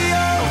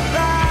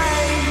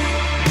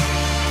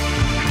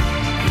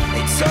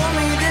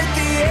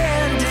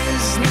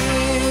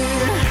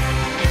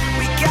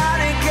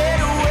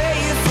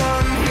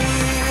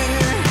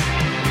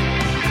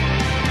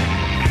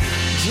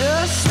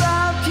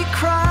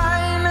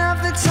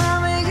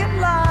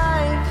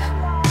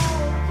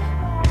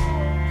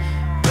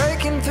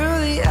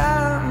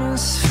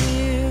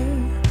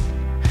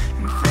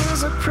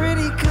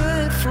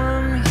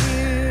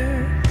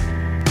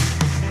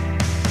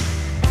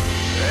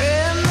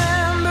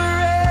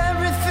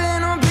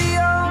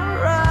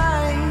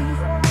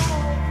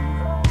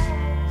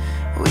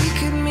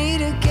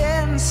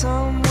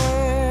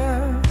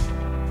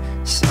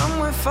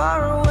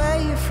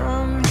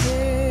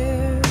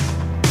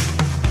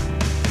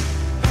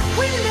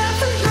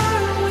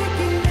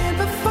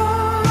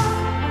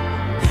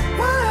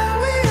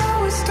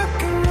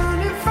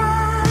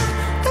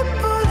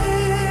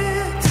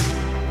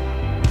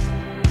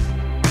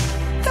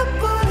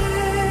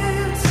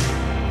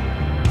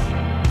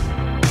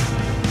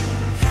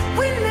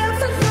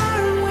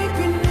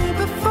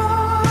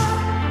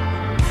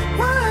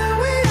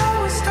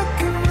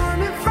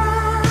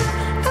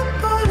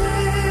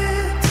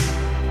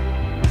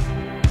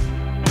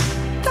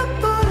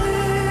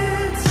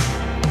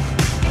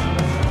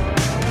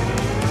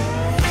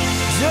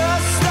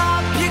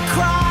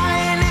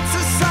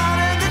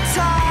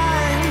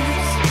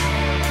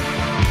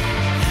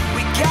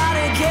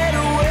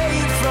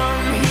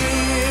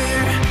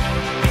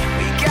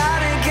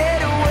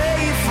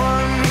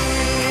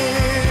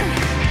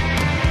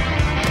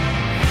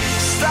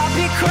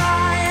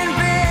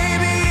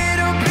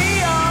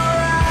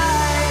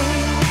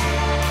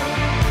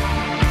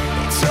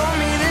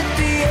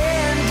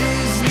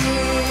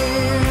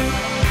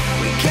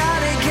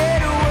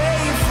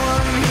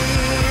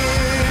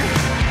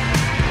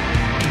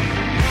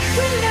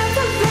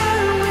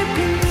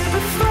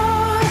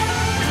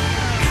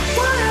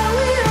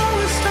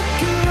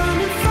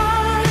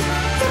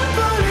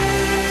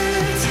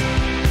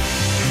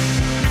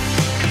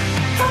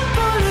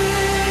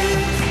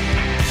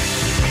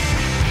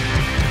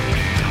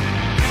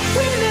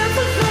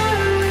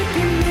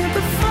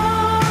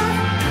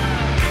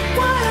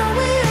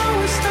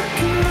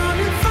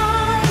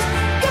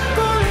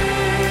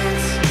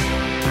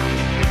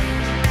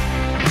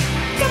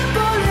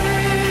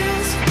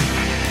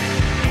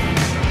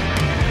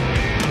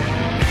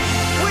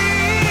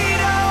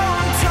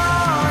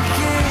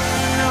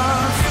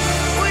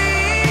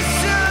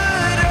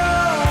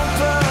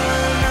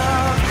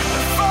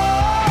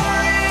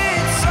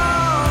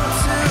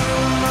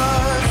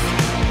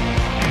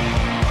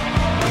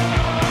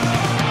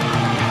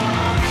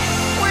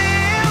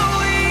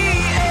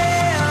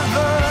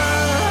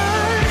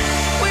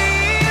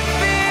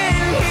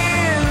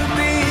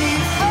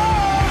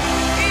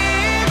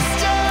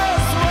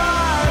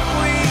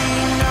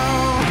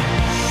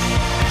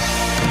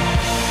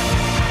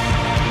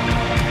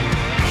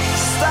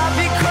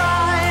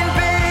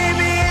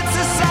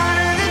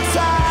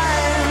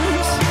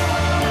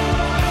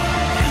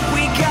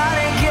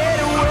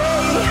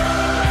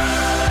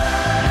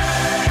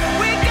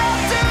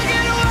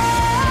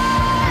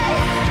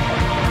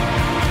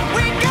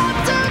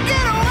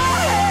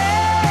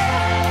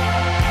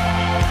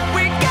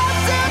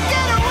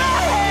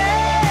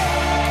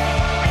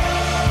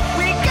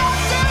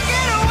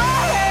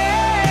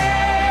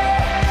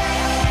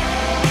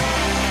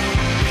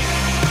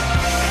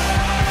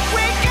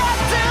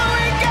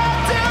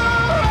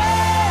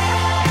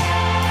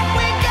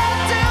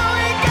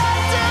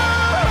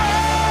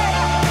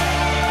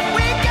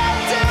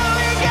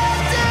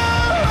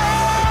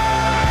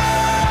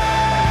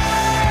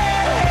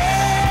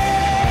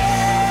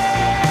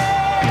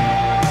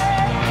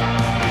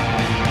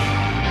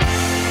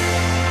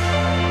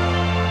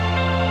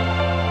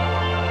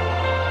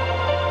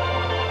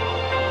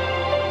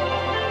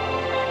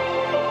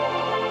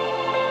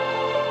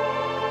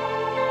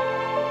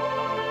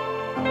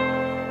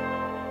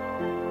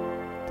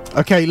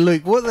 Okay,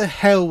 Luke, what the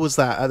hell was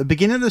that? At the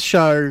beginning of the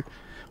show,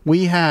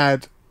 we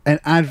had an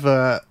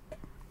advert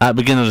At the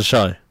beginning of the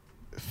show.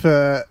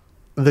 for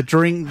the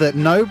drink that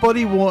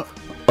nobody want.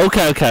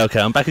 Okay.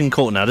 I'm back in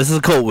court now. This is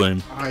a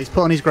courtroom. Oh, he's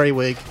put on his grey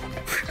wig.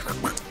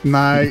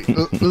 No,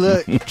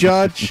 look,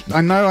 Judge,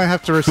 I know I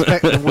have to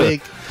respect the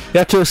wig, You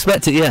have to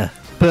respect it, yeah.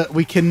 but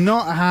we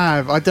cannot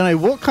have, I don't know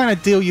what kind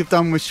of deal you've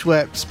done with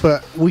Schweppes,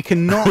 but we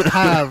cannot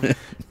have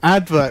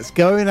adverts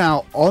going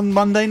out on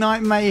Monday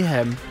Night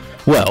Mayhem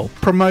Well,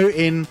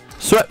 promoting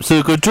Schweppes is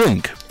a good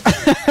drink.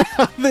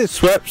 this.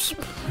 Schweppes,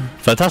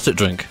 fantastic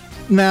drink.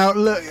 Now,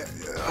 look,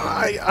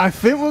 I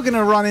think we're going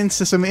to run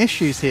into some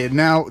issues here.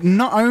 Now,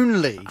 not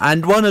only...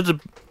 And one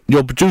of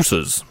your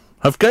producers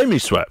have gave me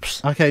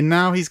Schweppes. Okay,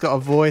 now he's got a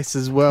voice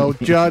as well.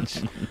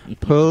 Judge,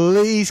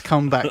 please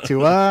come back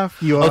to Earth.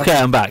 You are Okay,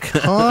 I'm back.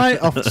 high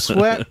off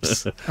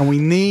Schweppes, and we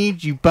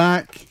need you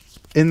back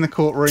in the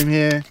courtroom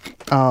here.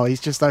 Oh, he's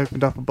just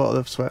opened up a bottle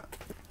of Schweppes.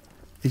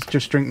 He's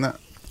just drinking that.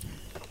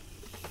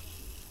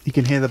 You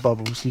can hear the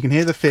bubbles. You can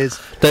hear the fizz.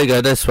 There you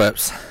go, there's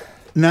Schweppes.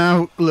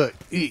 Now, look,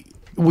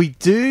 we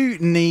do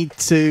need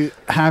to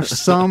have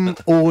some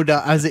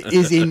order as it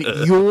is in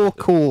your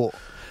court,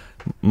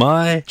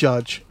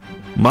 Judge.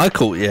 My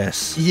court,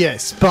 yes.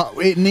 Yes, but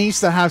it needs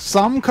to have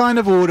some kind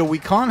of order. We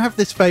can't have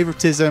this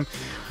favoritism.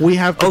 We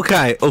have the,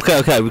 Okay.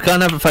 We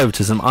can't have a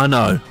favoritism, I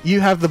know. you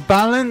have the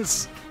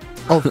balance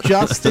of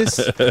justice,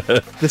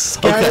 the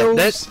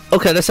scales.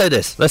 Let's say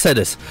this. Let's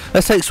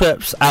take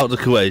Schweppes out of the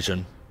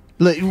equation.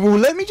 Look, well,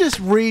 let me just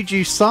read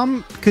you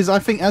some, because I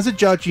think as a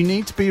judge you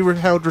need to be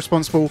held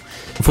responsible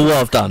For what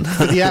I've done.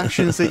 for the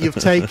actions that you've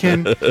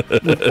taken.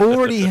 We've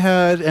already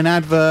heard an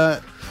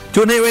advert. Do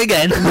you want to hear it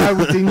again? No,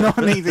 we do not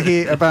need to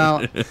hear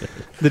about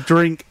the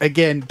drink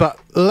again, but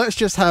let's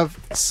just have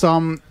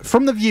some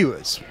from the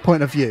viewer's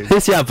point of view.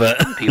 Here's the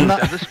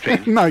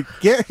advert. No,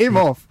 get him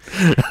off.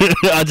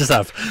 I just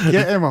have.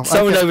 Get him off.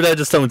 Someone Okay. over there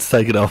just told me to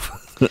take it off.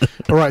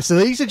 All right, so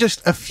these are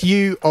just a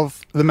few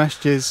of the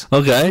messages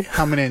Okay.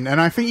 coming in,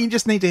 and I think you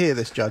just need to hear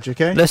this, Judge,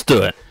 okay? Let's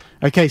do it.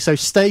 Okay, so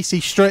Stacey,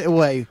 straight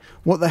away,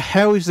 what the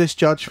hell is this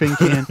judge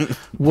thinking?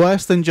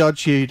 Worse than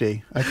Judge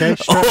Judy. Okay,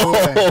 straight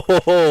away.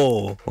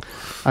 Oh.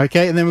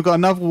 Okay, and then we've got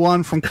another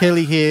one from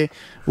Kelly here.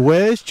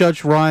 Where's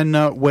Judge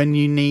Reiner when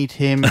you need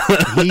him?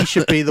 He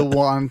should be the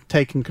one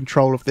taking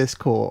control of this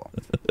court.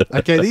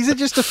 Okay, these are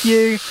just a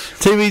few.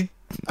 TV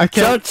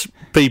Okay. judge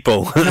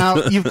people. Now,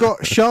 you've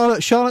got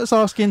Charlotte. Charlotte's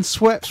asking,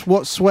 Schweppes,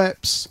 what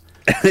Schweppes?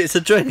 It's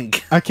a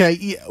drink.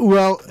 Okay,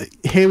 well,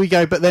 here we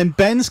go. But then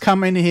Ben's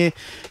coming here.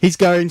 He's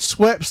going,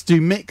 Schweppes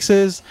do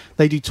mixers.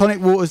 They do tonic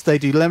waters. They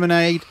do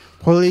lemonade.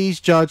 Please,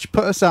 Judge,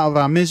 put us out of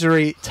our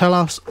misery. Tell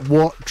us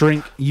what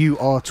drink you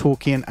are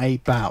talking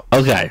about.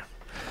 Okay.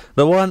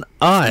 The one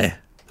I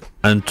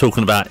am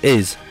talking about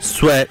is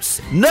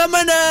Schweppes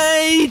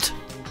Lemonade.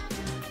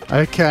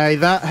 Okay,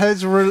 that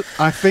has...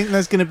 I think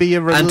there's going to be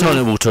a... And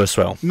tonic water as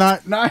well. No,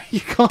 you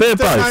can't. Bit of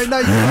both. No,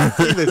 you can't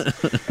do this.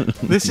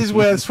 This is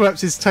where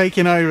Schweppes is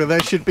taking over.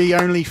 There should be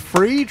only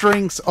 3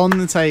 drinks on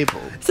the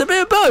table. It's a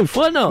bit of both.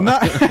 Why not? No,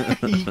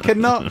 you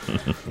cannot.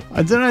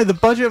 I don't know. The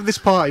budget of this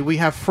party, we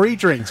have 3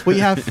 drinks. We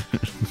have...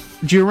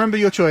 Do you remember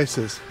your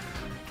choices?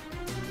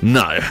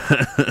 No.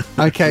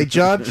 Okay,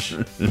 Judge,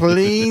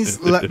 please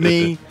let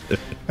me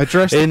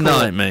address the court.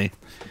 Indict me.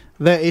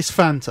 There is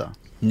Fanta.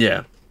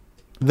 Yeah.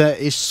 There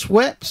is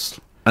Schweppes.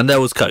 And there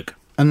was Coke.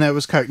 And there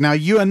was Coke. Now,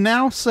 you are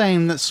now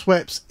saying that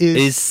Schweppes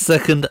Is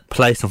second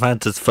place and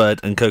Fanta's third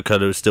and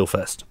Coca-Cola is still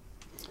first.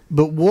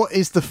 But what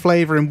is the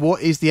flavour and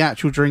what is the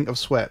actual drink of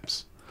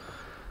Schweppes?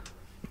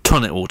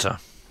 Tonic water.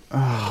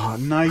 Oh,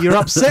 no, you're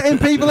upsetting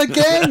people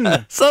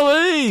again.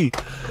 Sorry,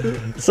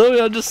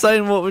 I'm just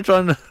saying what we're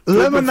trying to...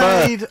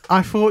 Lemonade,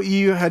 I thought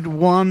you had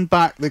won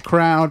back the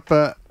crowd,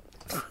 but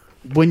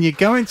when you're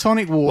going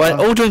tonic water...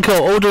 Wait, order in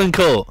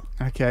court.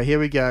 Okay, here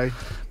we go.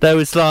 There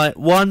was like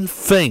one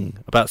thing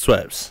about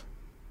Schweppes.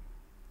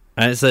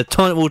 And it's that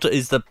tonic water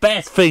is the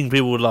best thing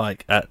people would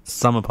like at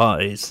summer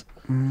parties.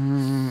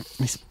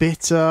 It's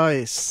bitter,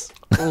 it's...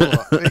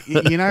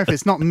 you know, if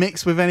it's not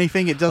mixed with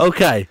anything, it doesn't...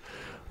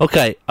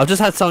 Okay, I've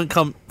just had something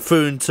come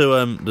through into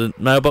the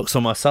mailbox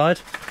on my side.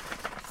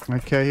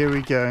 Okay, here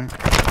we go.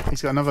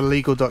 He's got another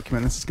legal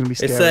document. This is going to be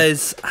scary. It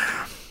says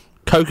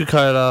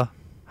Coca-Cola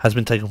has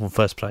been taken from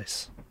first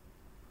place.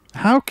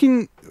 How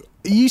can...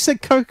 You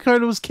said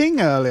Coca-Cola was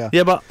king earlier.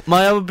 Yeah, but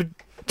my other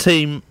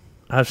team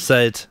have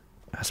said it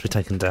has to be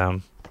taken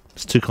down.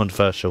 It's too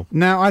controversial.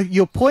 Now,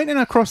 you're pointing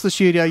across the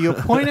studio. You're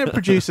pointing at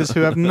producers who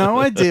have no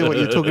idea what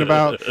you're talking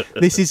about.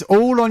 This is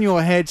all on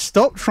your head.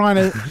 Stop trying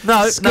to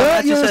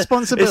skirt your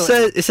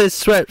responsibility. It says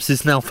Schweppes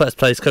is now first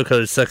place,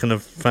 Coca-Cola is second,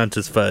 and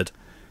Fanta's third.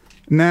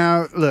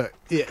 Now, look,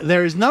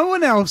 there is no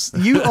one else.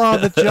 You are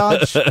the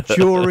judge,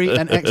 jury,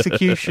 and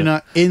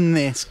executioner in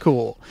this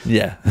court.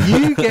 Yeah.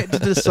 You get to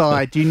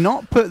decide. Do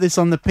not put this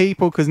on the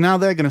people, because now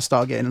they're going to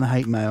start getting the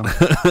hate mail.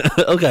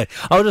 Okay,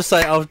 I'll just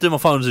say I'll do my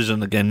final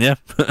decision again, yeah?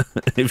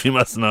 If you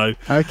must know.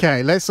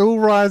 Okay, let's all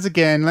rise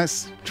again.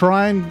 Let's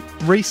try and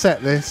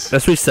reset this.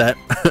 Let's reset.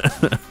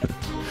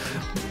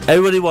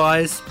 Everybody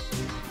wise.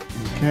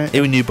 Okay.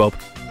 Even you, Bob.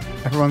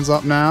 Everyone's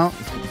up now.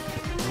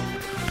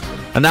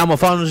 And now my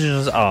final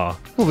decisions are...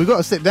 Well, we've got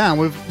to sit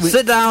down.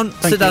 Sit down.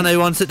 Thank Sit down, you.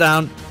 everyone. Sit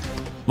down.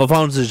 My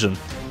final decision.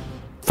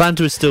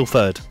 Fanta is still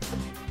third.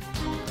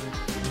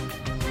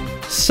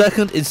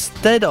 Second,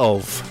 instead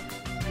of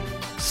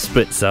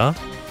Spritzer,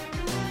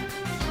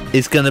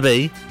 is going to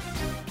be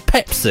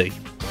Pepsi.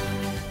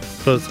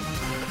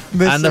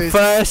 And the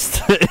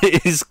first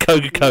is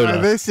Coca-Cola.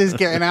 No, this is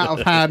getting out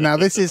of hand now.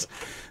 This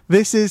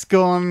is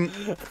gone.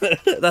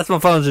 That's my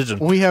final decision.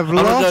 We have I'm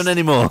lost. not going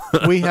anymore.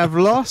 We have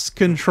lost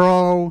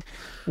control.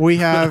 We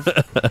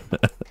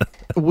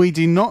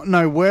do not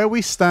know where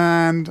we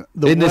stand.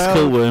 The In this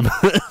world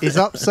courtroom. is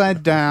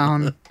upside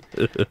down.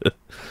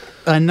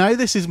 I know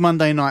this is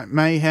Monday Night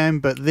Mayhem,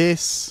 but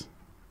this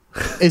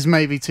is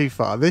maybe too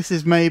far. This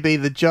is maybe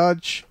the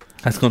judge.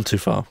 That's gone too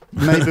far.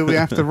 Maybe we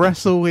have to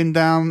wrestle him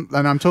down.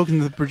 And I'm talking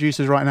to the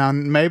producers right now.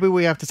 And maybe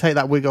we have to take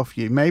that wig off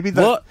you. Maybe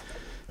that. What?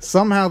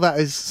 Somehow that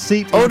is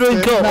seeped Order in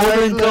into- court, No,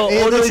 order in look, court,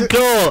 here, order this in is-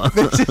 court.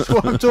 This is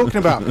what I'm talking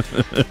about.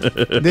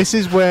 This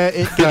is where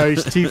it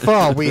goes too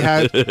far. We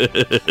had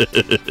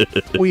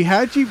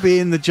you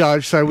being the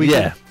judge, so we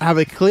could have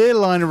a clear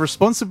line of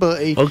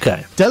responsibility.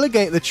 Okay.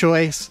 Delegate the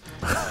choice,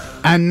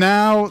 and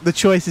now the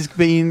choice is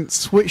being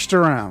switched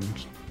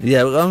around.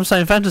 Yeah, I'm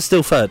saying Fanta's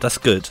still third. That's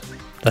good.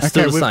 That's Okay,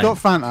 still the we've same. got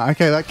Fanta.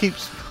 Okay, that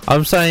keeps.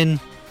 I'm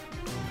saying...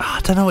 I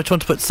don't know which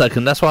one to put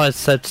second. That's why I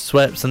said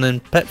Schweppes and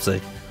then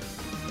Pepsi.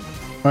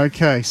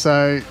 Okay,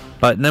 so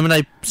Like,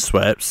 lemonade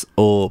Schweppes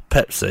or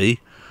Pepsi.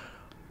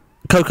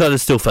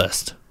 Coca-Cola's still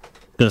first.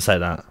 Gonna say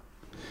that.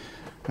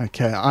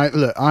 okay,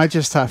 I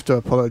just have to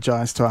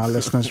apologise to our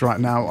listeners right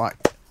now.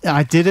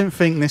 I didn't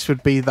think this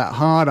would be that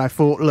hard. I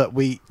thought, look,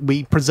 we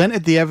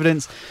presented the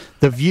evidence.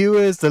 The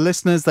viewers, the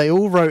listeners, they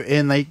all wrote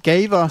in. They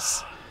gave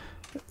us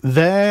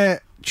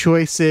their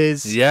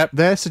choices,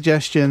 their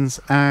suggestions,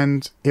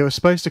 and it was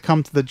supposed to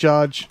come to the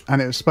judge,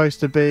 and it was supposed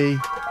to be...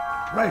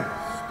 Right,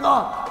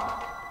 stop.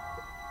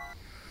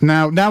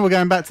 Now we're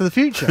going back to the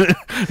future.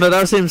 No,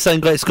 that was him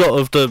saying Great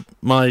Scott of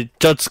my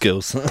judge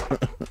skills.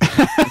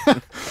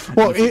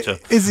 What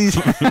is he?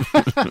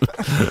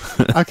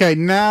 Okay,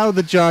 now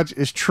the judge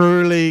has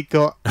truly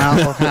got out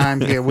of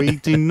hand here. We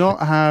do not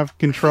have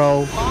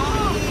control.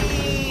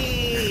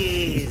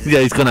 Yeah,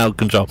 he's gone out of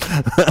control.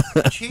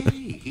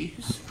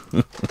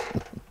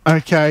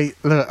 Okay,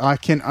 look, I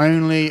can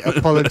only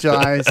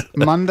apologise.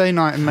 Monday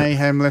Night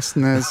Mayhem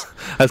listeners,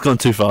 That's gone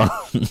too far.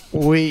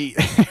 we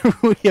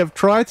have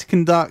tried to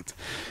conduct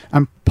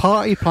and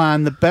party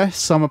plan the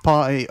best summer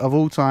party of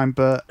all time,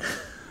 but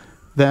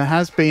there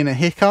has been a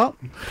hiccup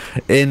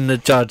In the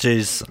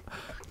judge's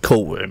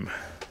courtroom.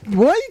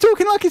 Why are you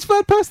talking like it's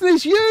third person?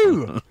 It's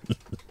you.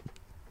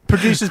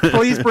 Producers,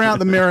 please bring out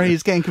the mirror.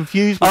 He's getting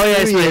confused. Oh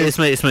yeah, Who he is.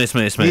 it's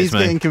me. He's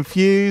getting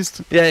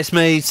confused. Yeah, it's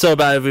me. Sorry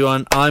about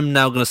everyone. I'm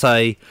now going to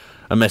say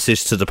a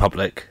message to the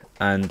public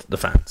and the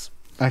fans.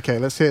 Okay,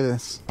 let's hear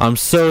this. I'm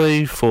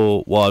sorry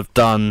for what I've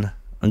done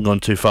and gone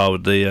too far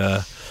with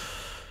the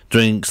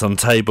drinks on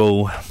the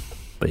table.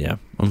 But yeah,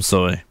 I'm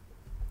sorry.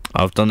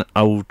 I've done it.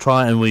 I will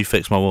try and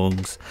refix my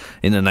wrongs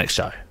in the next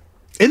show.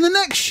 In the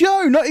next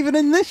show, not even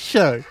in this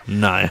show.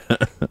 No,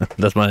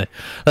 that's my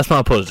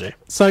apology.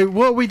 So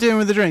what are we doing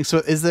with the drinks? So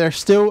is there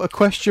still a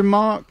question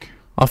mark?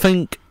 I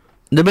think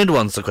the middle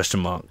one's the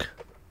question mark.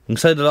 You can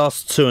say the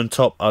last two and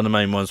top are the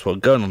main ones for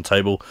going on the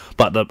table,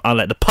 but I'll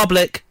let the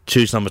public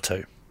choose number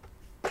two.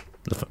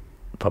 The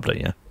public,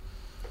 yeah.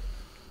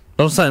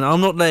 I'm saying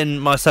I'm not letting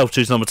myself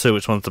choose number two,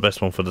 which one's the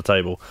best one for the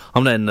table.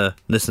 I'm letting the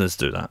listeners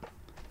do that.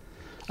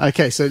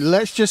 Okay, so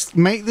let's just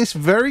make this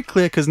very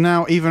clear, because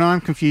now even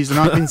I'm confused and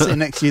I've been sitting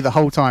next to you the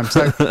whole time.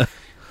 So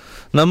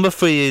number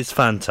 3 is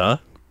Fanta.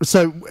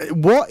 So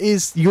what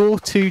is your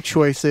two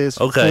choices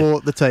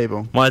for the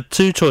table? My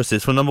two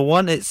choices. For number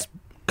 1, it's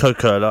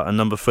Coca-Cola, and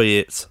number 3,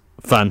 it's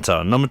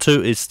Fanta. Number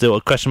 2 is still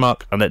a question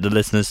mark. I'll let the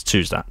listeners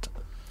choose that.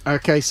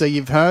 Okay, so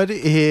you've heard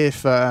it here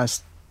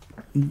first.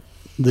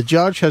 The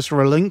judge has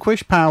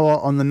relinquished power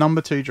on the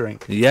number 2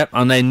 drink. Yep,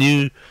 and then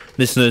you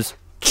listeners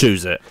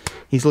choose it.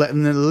 He's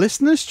letting the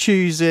listeners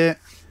choose it,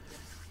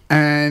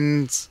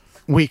 and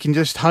we can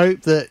just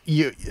hope that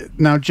you...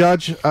 Now,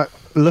 Judge,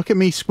 look at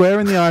me square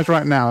in the eyes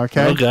right now,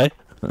 okay? Okay.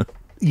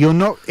 You're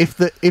not... If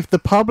the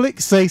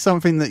public say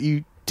something that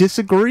you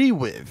disagree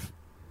with,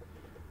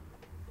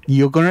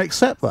 you're going to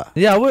accept that.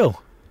 Yeah, I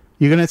will.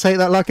 You're going to take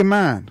that like a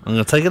man. I'm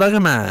going to take it like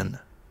a man.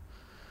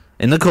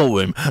 In the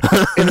courtroom.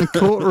 In the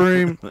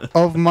courtroom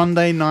of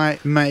Monday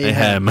Night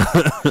Mayhem.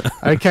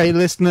 Okay,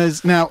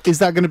 listeners. Now, is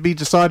that going to be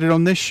decided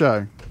on this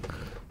show?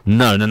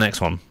 No, the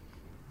next one.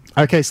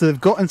 Okay, so they've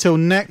got until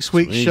next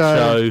week's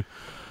show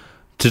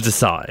to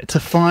decide. To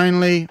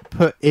finally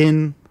put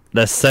in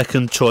their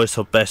second choice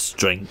of best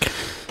drink.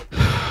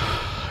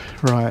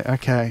 Right,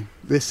 okay.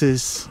 This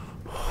is...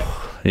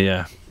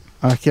 Yeah.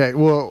 Okay,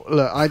 well,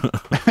 look, I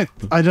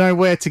don't know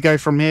where to go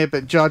from here,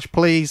 but Judge,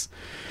 please...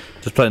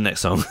 Just play the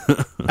next song.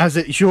 As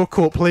it's your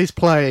court, please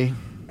play...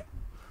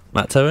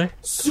 Matt Terry?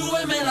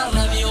 Sunshine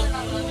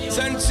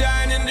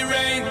in the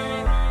rain,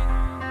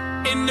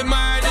 in the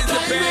mind is the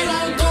pain.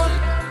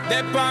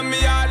 They on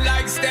me out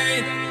like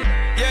stain.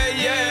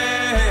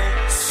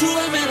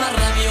 Súbeme la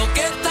radio,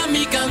 que esta es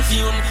mi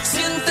canción.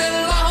 Siente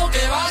el bajo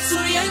que va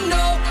subiendo.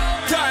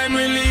 Time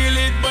we heal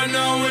it, but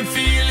now we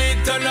feel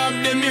it. Turn up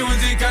the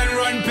music and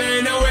run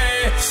pain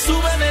away.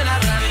 Súbeme la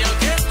radio,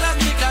 que esta es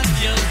mi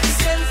canción.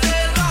 Siente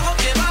el bajo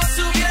que va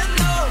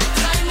subiendo.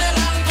 Tráeme el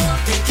alcohol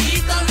que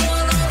quita el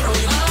dolor.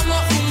 Hoy vamos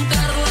a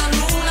juntar la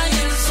luna y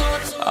el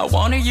sol. I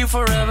wanted you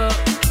forever.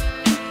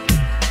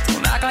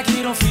 Don't act like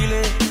you don't feel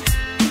it.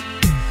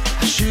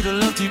 I should've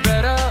loved you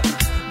better,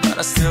 but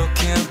I still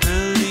can't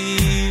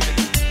believe it.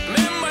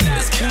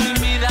 It's killing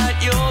me that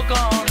you're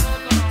gone.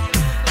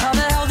 How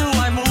the hell do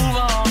I move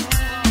on?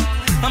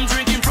 I'm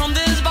drinking from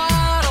this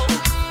bottle,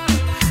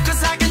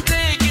 'cause I can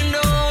take it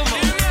no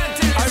more.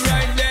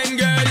 Alright then,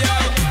 girl, yo.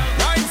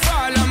 Right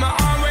fall, I'm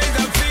always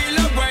a feel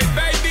of way.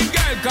 Baby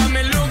girl, come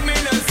and look me,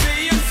 no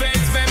see your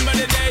face. Remember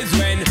the days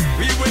when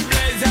we would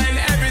blaze and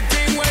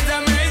everything was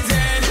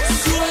amazing.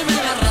 Súbeme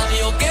la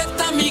radio, que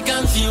esta es mi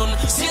canción.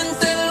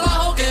 Siente el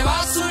bajo que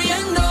va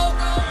subiendo.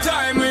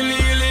 Time we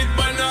heal it,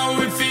 but now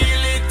we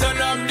feel it.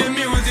 Turn up the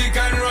music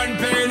and run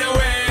pain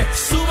away.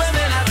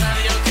 Súbeme la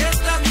radio, que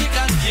esta es mi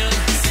canción.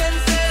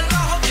 Siente el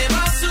bajo que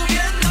va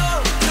subiendo.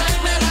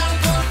 Tráeme el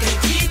alcohol que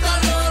quita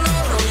el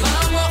dolor. Hoy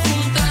vamos a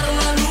juntar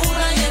la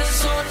luna y el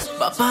sol.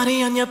 My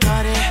body on your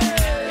body,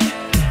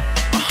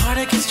 my heart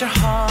against your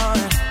heart.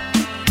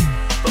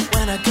 But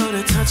when I go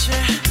to touch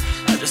it,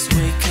 I just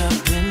wake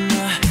up in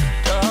the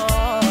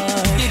dark.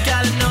 You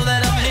gotta know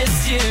that I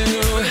miss you.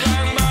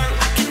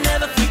 I can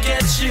never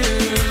forget you.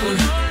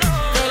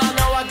 Girl, I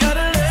know I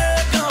gotta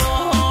let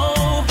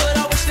go, but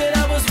I wish that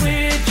I was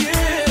with you.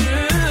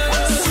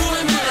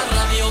 Súbeme la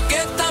radio, que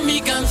esta es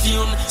mi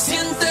canción.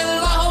 Siente el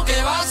bajo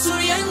que va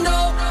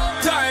subiendo.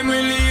 Time we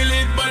heal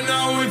it, but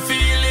now we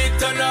feel it.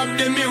 Turn up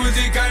the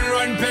music and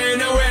run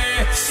pain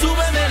away.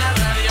 Súbeme la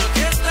radio,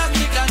 que esta es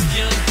mi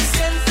canción.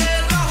 Siente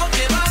el bajo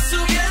que va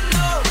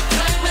subiendo.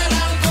 Tráeme el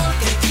alcohol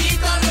que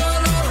quita el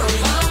dolor. Hoy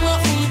vamos a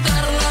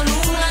juntar la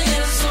luna y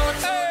el sol.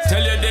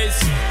 Tell you this,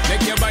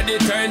 make your body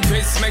turn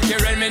twist, make you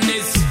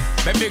reminisce.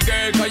 Baby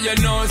girl, 'cause you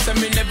know, so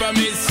me never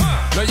miss.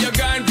 Now you're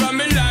gone from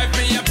me life,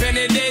 me a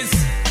penny this.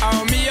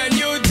 How me and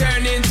you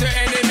turn into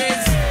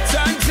enemies.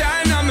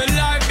 Sunshine on my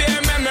life,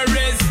 bare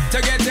memories.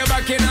 To get you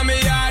back in on me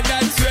yard,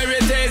 that's where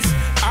it is.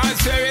 I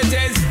swear it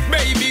is.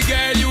 Baby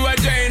girl, you a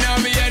drain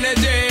on me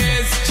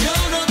energies. Yo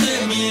no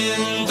te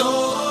miento,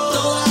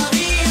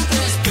 todavía te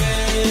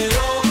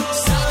espero.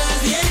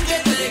 Sabes bien que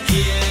te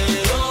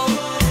quiero,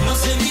 no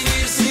sé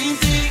vivir sin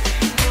ti.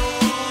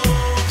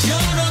 Yo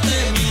no te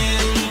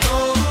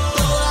miento,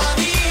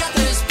 todavía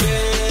te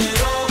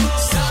espero.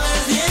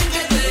 Sabes bien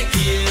que te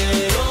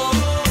quiero,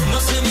 no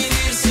sé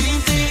vivir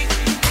sin ti.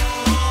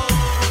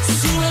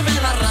 Súbeme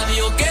la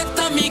radio, que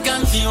esta es mi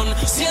canción.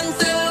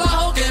 Siente el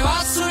bajo que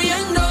va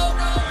subiendo.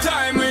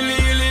 Time we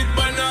heal it,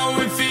 but now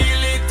we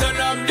feel it. Turn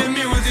up the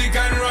music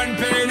and run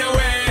pain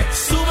away.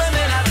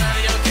 Súbeme la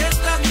radio, que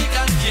esta es mi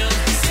canción.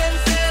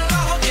 Siente el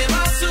bajo que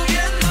va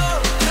subiendo.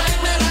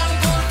 Tráeme el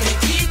alcohol que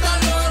quita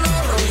el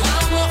dolor. Hoy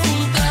vamos a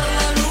juntar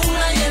la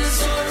luna y el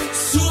sol.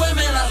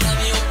 Súbeme la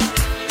radio.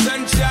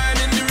 Sunshine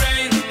in the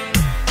rain,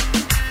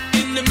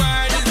 in the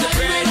mind is the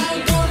Tráeme el pain.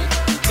 alcohol.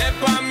 Step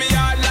on me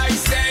out like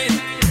stain.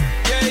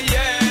 Yeah,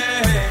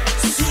 yeah.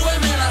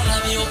 Súbeme la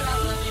radio.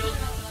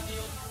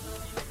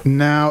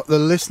 Now, the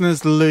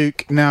listeners,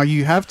 Luke, now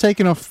you have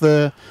taken off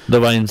the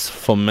reins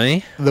from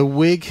me.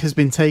 wig has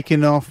been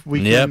taken off.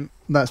 Yep.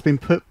 That's been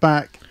put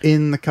back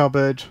in the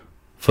cupboard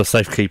For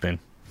safekeeping.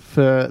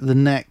 for the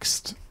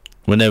next,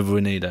 Whenever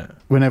we need it.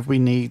 whenever we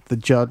need the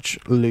Judge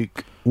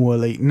Luke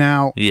Woolley.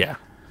 Now, Yeah.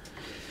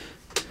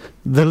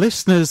 the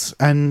listeners,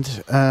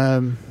 and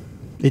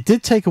it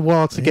did take a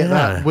while to get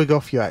that Yeah. wig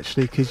off you,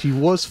 actually, because you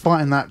was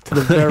fighting that to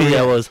the very Yeah,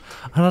 it end. was.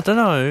 And I don't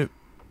know.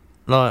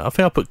 Like, I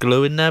think I put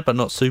glue in there, but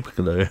not super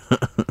glue.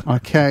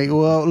 Okay,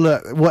 well,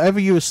 look, whatever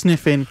you were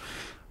sniffing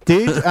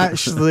did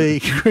actually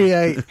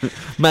create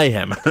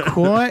Mayhem.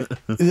 quite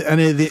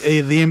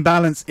the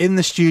imbalance in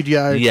the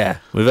studio. Yeah,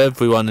 with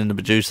everyone in the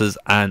producers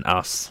and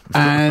us.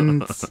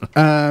 And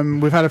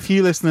we've had a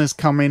few listeners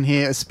come in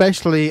here,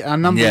 especially our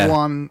number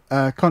one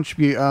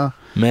contributor,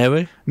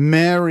 Mary?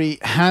 Mary,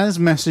 has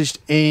messaged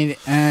in,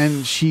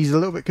 and she's a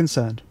little bit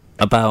concerned.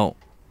 About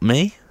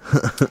me?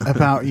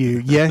 About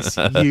you. Yes,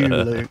 you,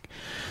 Luke.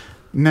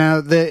 Now,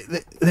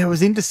 there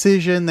was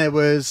indecision, there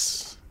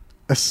was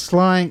a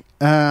slight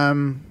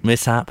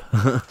mishap,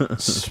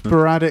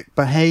 sporadic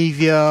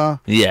behaviour.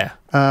 Yeah.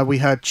 We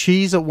heard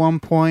cheese at one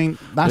point.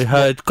 We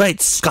heard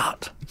Great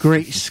Scott.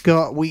 Great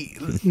Scott.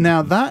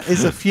 Now that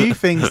is a few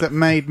things that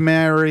made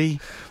Mary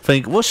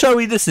think, what show are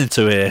we listening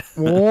to here?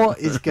 What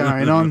is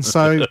going on?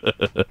 So,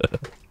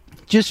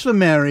 just for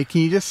Mary,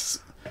 can you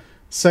just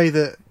say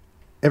that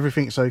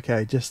everything's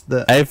okay? Just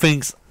that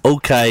Everything's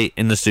okay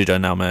in the studio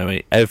now,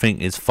 Mary.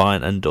 Everything is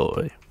fine and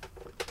dory.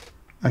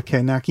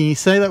 Okay, now can you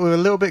say that with a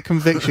little bit of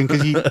conviction?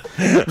 Because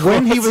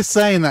when he was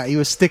saying that, he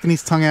was sticking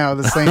his tongue out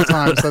at the same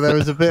time, so there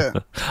was a bit.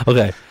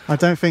 Okay. I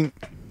don't think.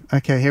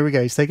 Okay, here we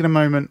go. He's taking a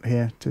moment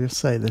here to just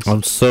say this.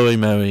 I'm sorry,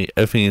 Mary.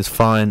 Everything is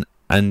fine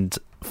and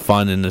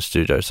fine in the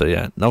studio. So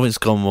yeah, nothing's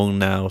gone wrong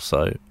now.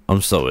 So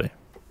I'm sorry.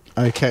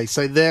 Okay,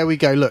 so there we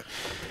go. Look,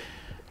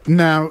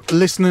 now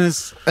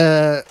listeners,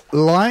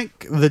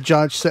 like the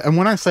judge said, and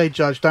when I say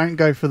judge, don't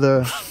go for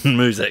the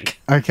music.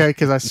 Okay,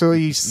 because I saw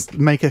you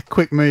make a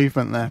quick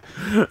movement there.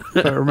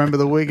 But remember,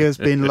 the Wigger's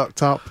been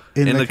locked up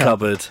in the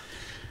cupboard.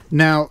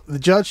 Now the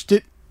judge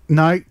did.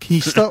 No, can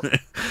you stop?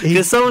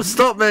 Can someone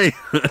stop me?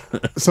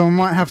 Someone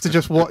might have to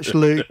just watch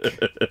Luke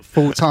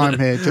full time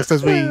here, just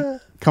as we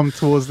come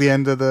towards the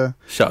end of the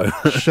show.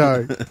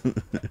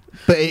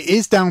 But it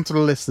is down to the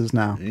listeners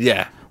now.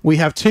 Yeah. We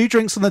have 2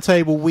 drinks on the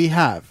table. We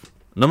have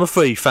number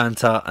 3,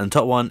 Fanta, and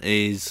top 1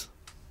 is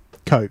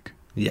Coke.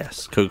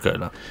 Yes,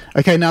 Coca-Cola.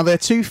 Okay, now they're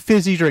 2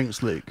 fizzy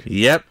drinks, Luke.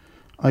 Yep.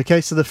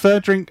 Okay, so the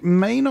third drink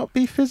may not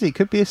be fizzy.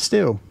 Could be a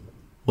still.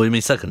 What do you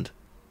mean second?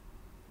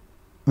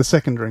 The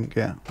second drink,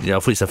 yeah. Yeah, I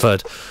thought you said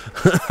third.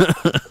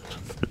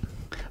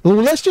 Well,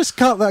 let's just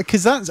cut that,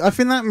 because I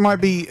think that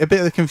might be a bit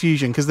of the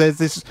confusion, because there's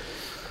this.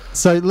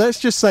 So let's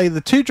just say the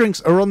 2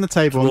 drinks are on the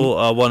table. Well,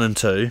 are 1 and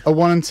 2. Are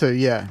 1 and 2,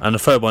 yeah. And the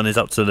third one is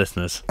up to the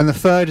listeners. And the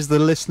third is the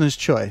listener's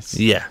choice.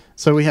 Yeah.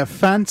 So we have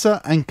Fanta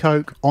and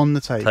Coke on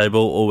the table.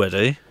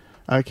 Already.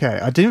 Okay,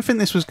 I didn't think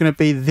this was going to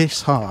be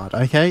this hard.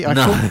 Okay,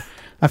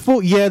 I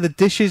thought yeah, the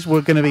dishes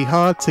were going to be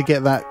hard to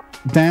get that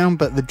down,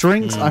 but the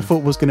drinks I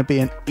thought was going to be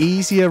an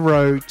easier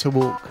road to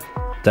walk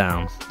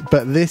down.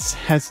 But this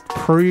has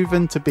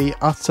proven to be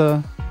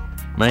utter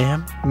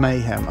mayhem.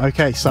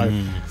 Okay, so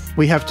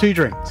we have 2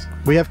 drinks.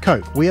 We have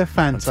Coke. We have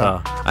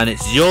Fanta. And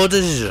it's your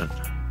decision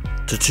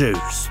to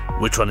choose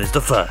which one is the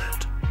third.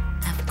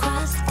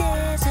 Across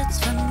deserts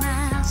for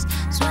miles,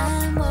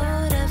 swam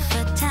water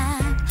for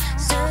time,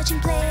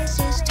 searching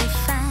places to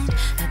find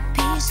a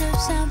piece of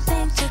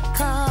something to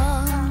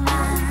call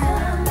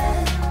mine.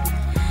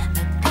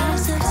 A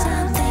piece of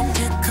something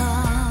to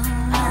call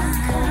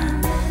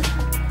mine.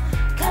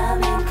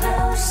 Coming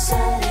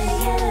closer to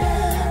you.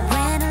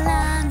 Ran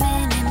along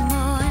many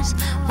moors,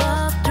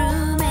 walked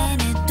through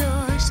many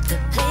doors. The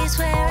place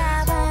where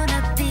I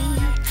wanna be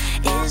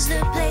is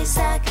the place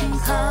I can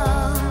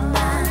call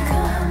mine.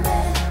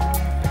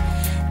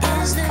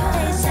 Is the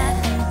place I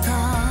can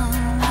call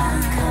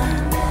mine.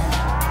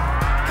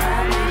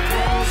 Coming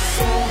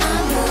closer.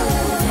 I'm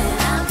moving,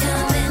 I'm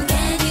coming.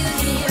 Can you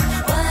hear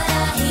what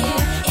I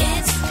hear?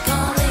 It's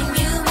calling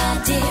you, my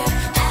dear.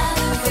 Out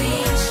of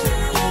reach,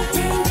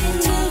 take me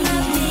to my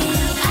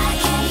knees. I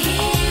can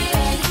hear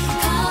it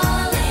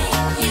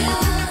calling you.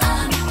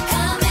 I'm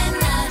coming,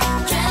 not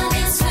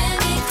drowning,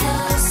 swimming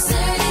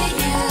closer to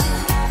you.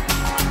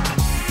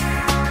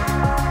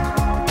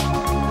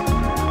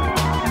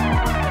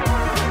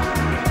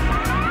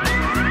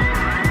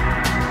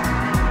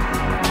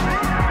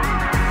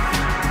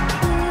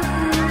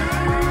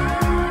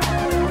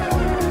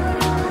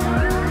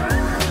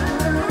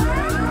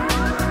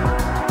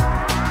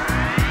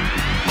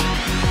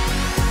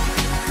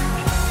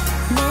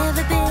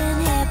 Never been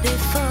here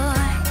before.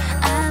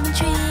 I'm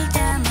intrigued,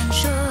 I'm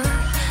unsure.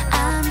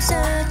 I'm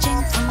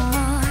searching for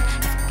more.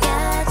 I've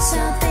got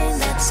something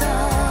that's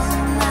all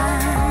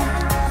mine.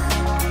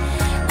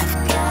 I've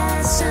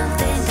got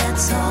something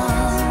that's all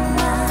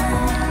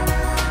mine.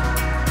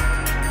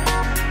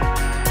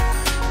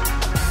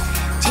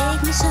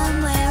 Take me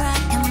somewhere I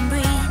can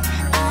breathe.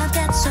 I've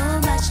got so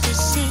much to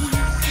see.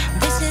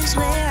 This is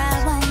where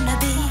I wanna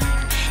be.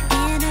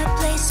 In a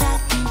place I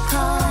can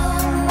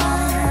call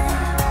mine.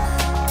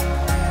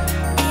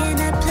 In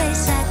a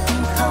place I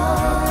can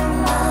call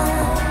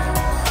mine.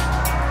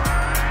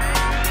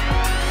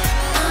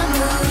 I'm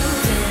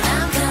moving,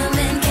 I'm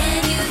coming.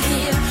 Can you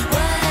hear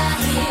what I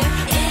hear?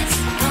 It's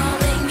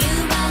calling you,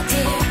 my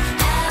dear.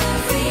 Out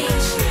of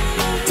reach,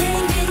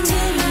 take me to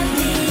my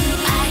knees.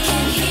 I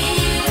can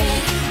hear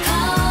it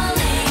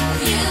calling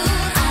you.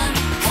 I'm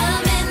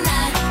coming,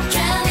 not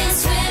drowning,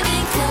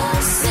 swimming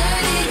closer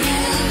to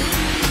you.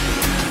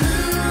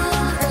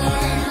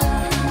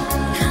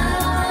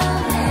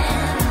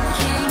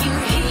 Can you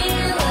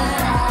hear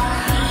what I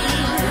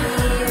hear?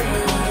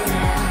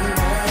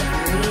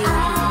 I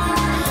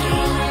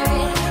hear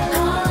it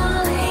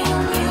calling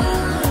you,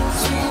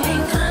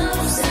 swimming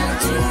closer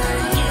to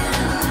you.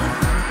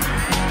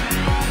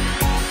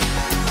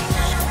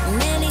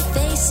 Many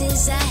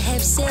faces I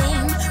have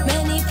seen,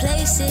 many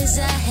places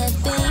I have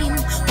been.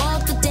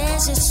 Walked the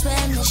desert,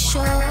 swam the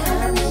shore.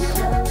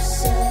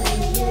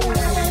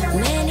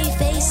 Many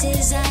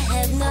faces I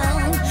have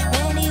known,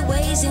 many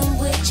ways in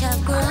which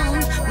I've grown.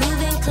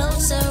 Moving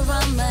closer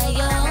on my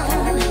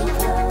own.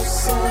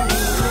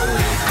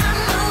 I'm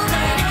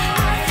moving,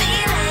 I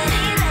feel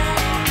it.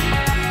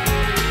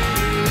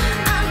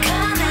 I'm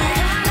coming,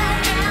 not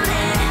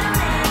drowning.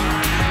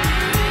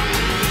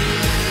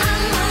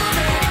 I'm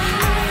moving,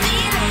 I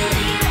feel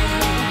it.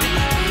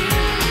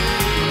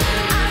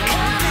 I'm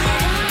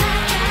coming, not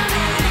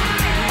drowning.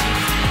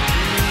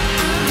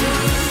 I'm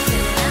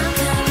moving, I'm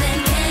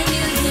coming. Can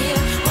you hear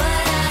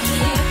what I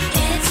hear?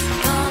 It's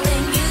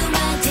calling you,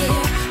 my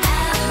dear.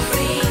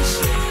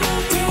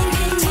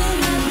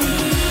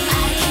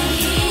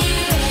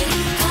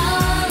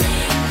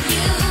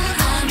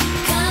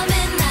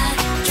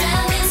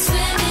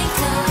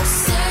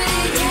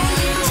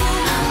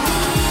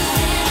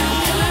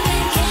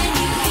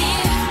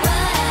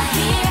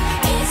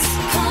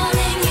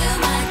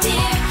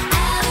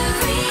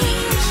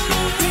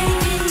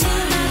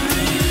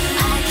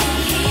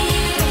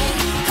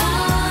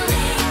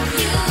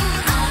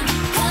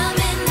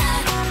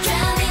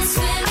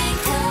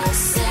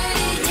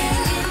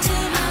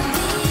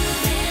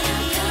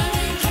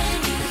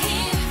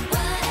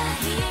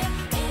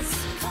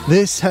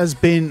 This has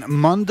been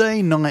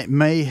Monday Night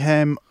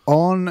Mayhem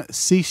on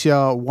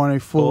CCR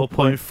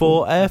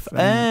 104.4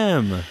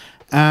 FM.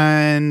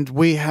 And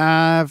we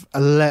have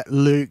let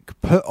Luke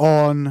put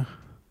on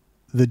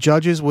the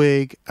judge's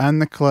wig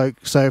and the cloak.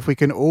 So if we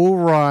can all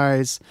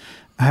rise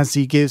as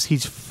he gives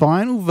his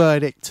final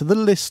verdict to the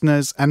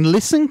listeners, and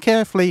listen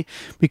carefully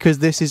because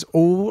this is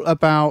all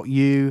about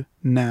you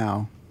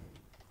now.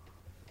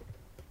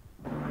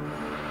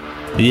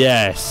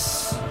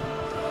 Yes.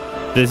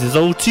 This is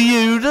all to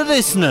you, the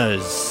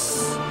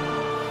listeners.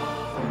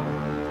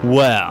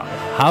 Well,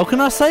 how can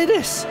I say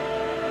this?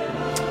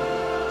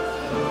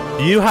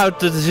 You have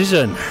the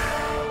decision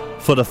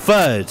for the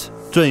third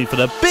drink for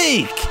the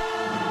big,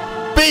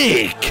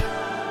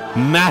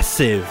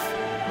 massive,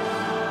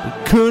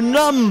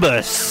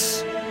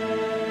 Columbus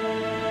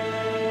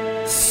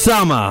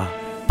Summer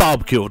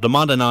Barbecue, the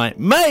Monday Night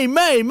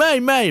Mayhem.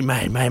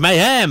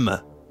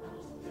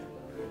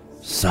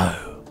 So,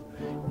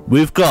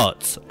 we've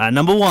got at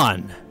number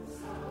 1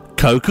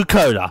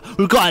 Coca-Cola.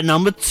 We've got at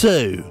number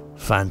 2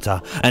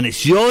 Fanta. And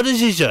it's your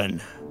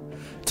decision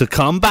to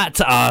come back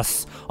to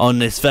us on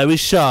this very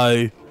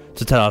show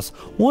to tell us,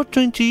 what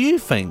drink do you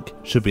think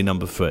should be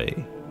number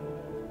 3?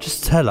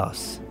 Just tell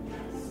us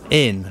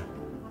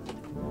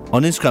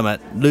on Instagram at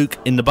Luke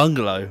in the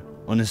Bungalow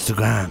on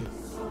Instagram.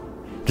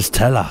 Just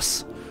tell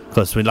us,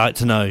 because we'd like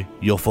to know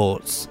your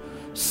thoughts.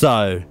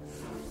 So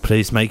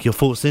please make your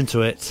thoughts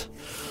into it,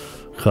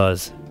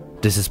 because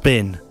this has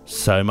been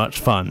so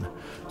much fun.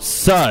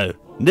 So,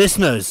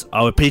 listeners,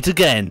 I'll repeat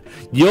again.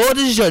 Your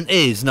decision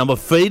is number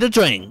 3, the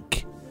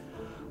drink.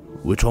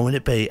 Which one will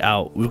it be?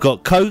 Out. We've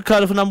got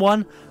Coca-Cola for number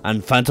 1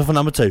 and Fanta for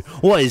number 2.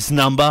 What is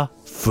number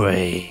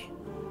 3?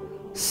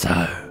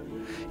 So,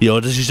 your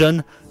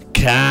decision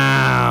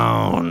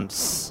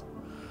counts.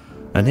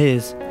 And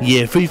here's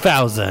Year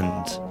 3000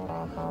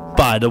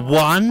 by the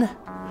one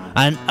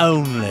and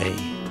only,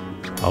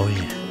 oh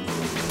yeah,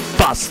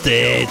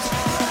 Busted.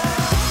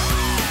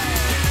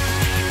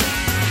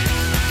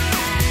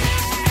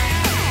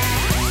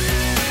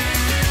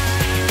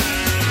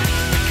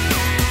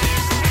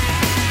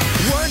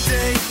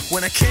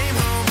 When I came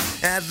home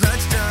at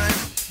lunchtime,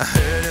 I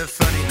heard a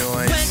funny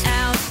noise. Went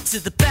out to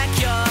the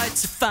backyard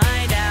to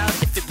find out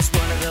if it was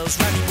one of those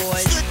rowdy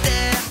boys. Stood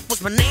there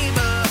was my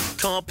neighbor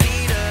called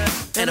Peter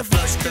and a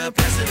flush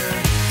capacitor.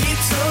 He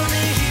told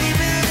me he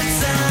built a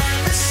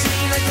time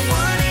machine like the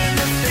one in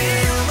the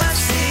film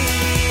I've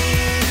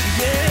seen.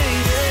 Yeah,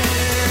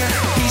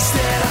 yeah. He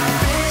said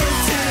I've been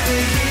to the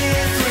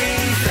year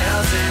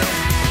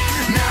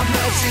 3000. Not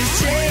much has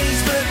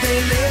changed, but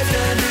they lived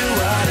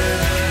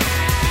underwater.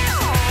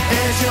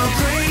 As your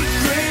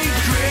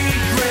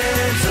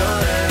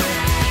great-great-great-granddaughter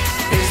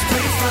is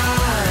pretty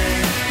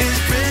fine, is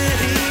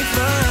pretty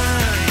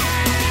fun.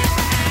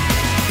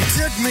 He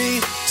took me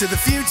to the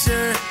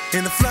future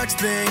in the flux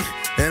thing,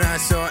 and I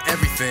saw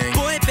everything.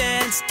 Boy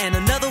bands, and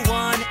another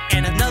one,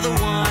 and another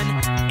one,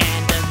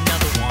 and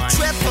another one.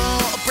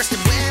 Triple-breasted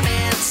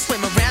women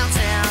swim around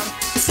town,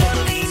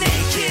 totally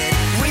naked.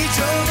 We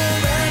drove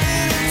around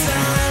in a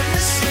time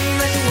machine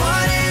like the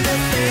one in the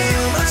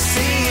film I've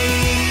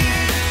seen.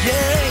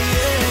 Yeah.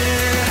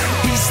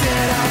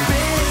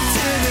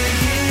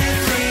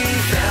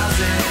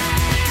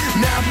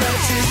 Not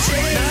much has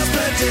changed,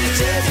 but it's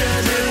just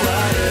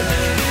underwater.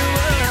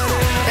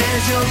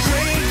 As your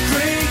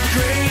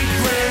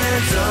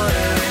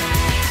great-great-great-granddaughter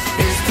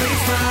is pretty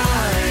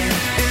fine,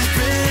 is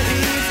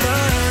pretty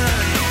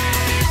fun.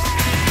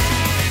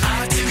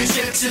 I took a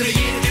ship to the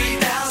year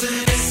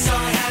 3000. This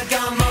song had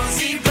gone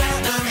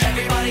multi-platinum.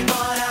 Everybody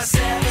bought our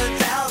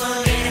 7th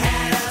album. It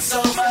had us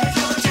so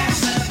Michael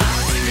Jackson.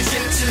 I took a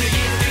ship to the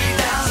year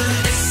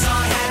 3000. This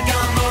song had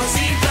gone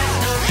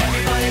multi-platinum.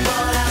 Everybody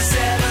bought our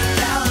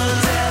 7th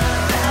album.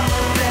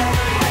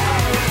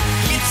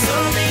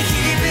 Told me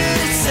he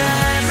built a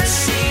time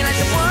machine like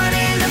the one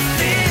in the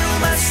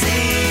film I've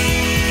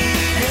seen.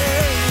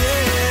 Yeah,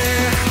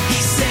 yeah. He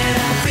said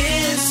I've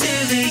been to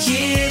the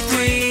year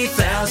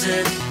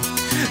 3000.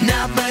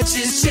 Not much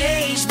has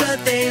changed,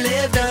 but they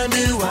lived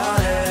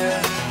underwater.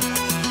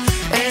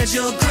 And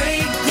your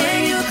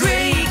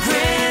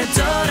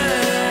great-great-granddaughter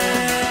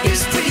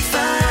is pretty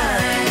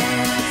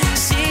fine.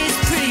 She's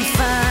pretty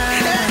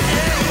fine.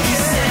 He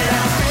said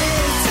I've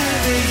been to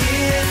the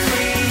year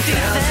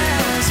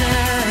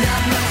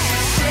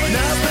 3000.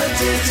 Not much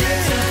is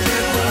just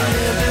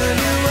underwater.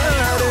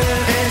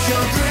 As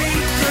your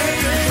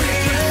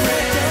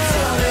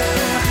great-great-great-granddaughter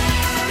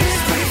is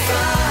pretty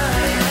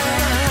fine.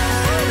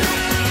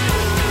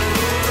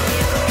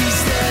 He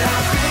said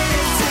I've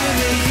been to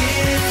the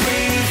year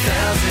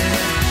 3000.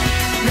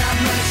 Not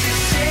much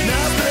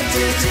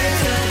is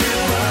just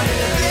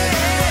underwater.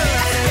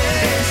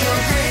 As your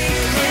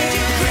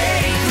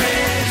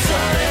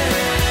great-great-great-granddaughter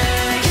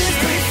is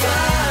pretty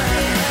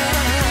fine.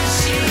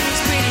 She's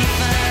pretty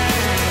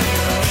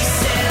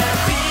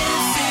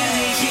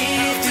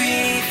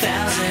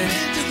fine.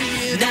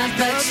 Not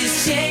much has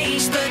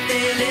changed, but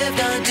they lived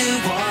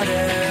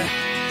underwater.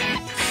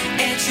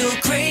 And your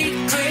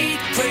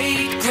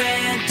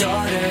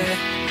great-great-great-granddaughter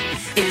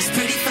is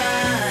pretty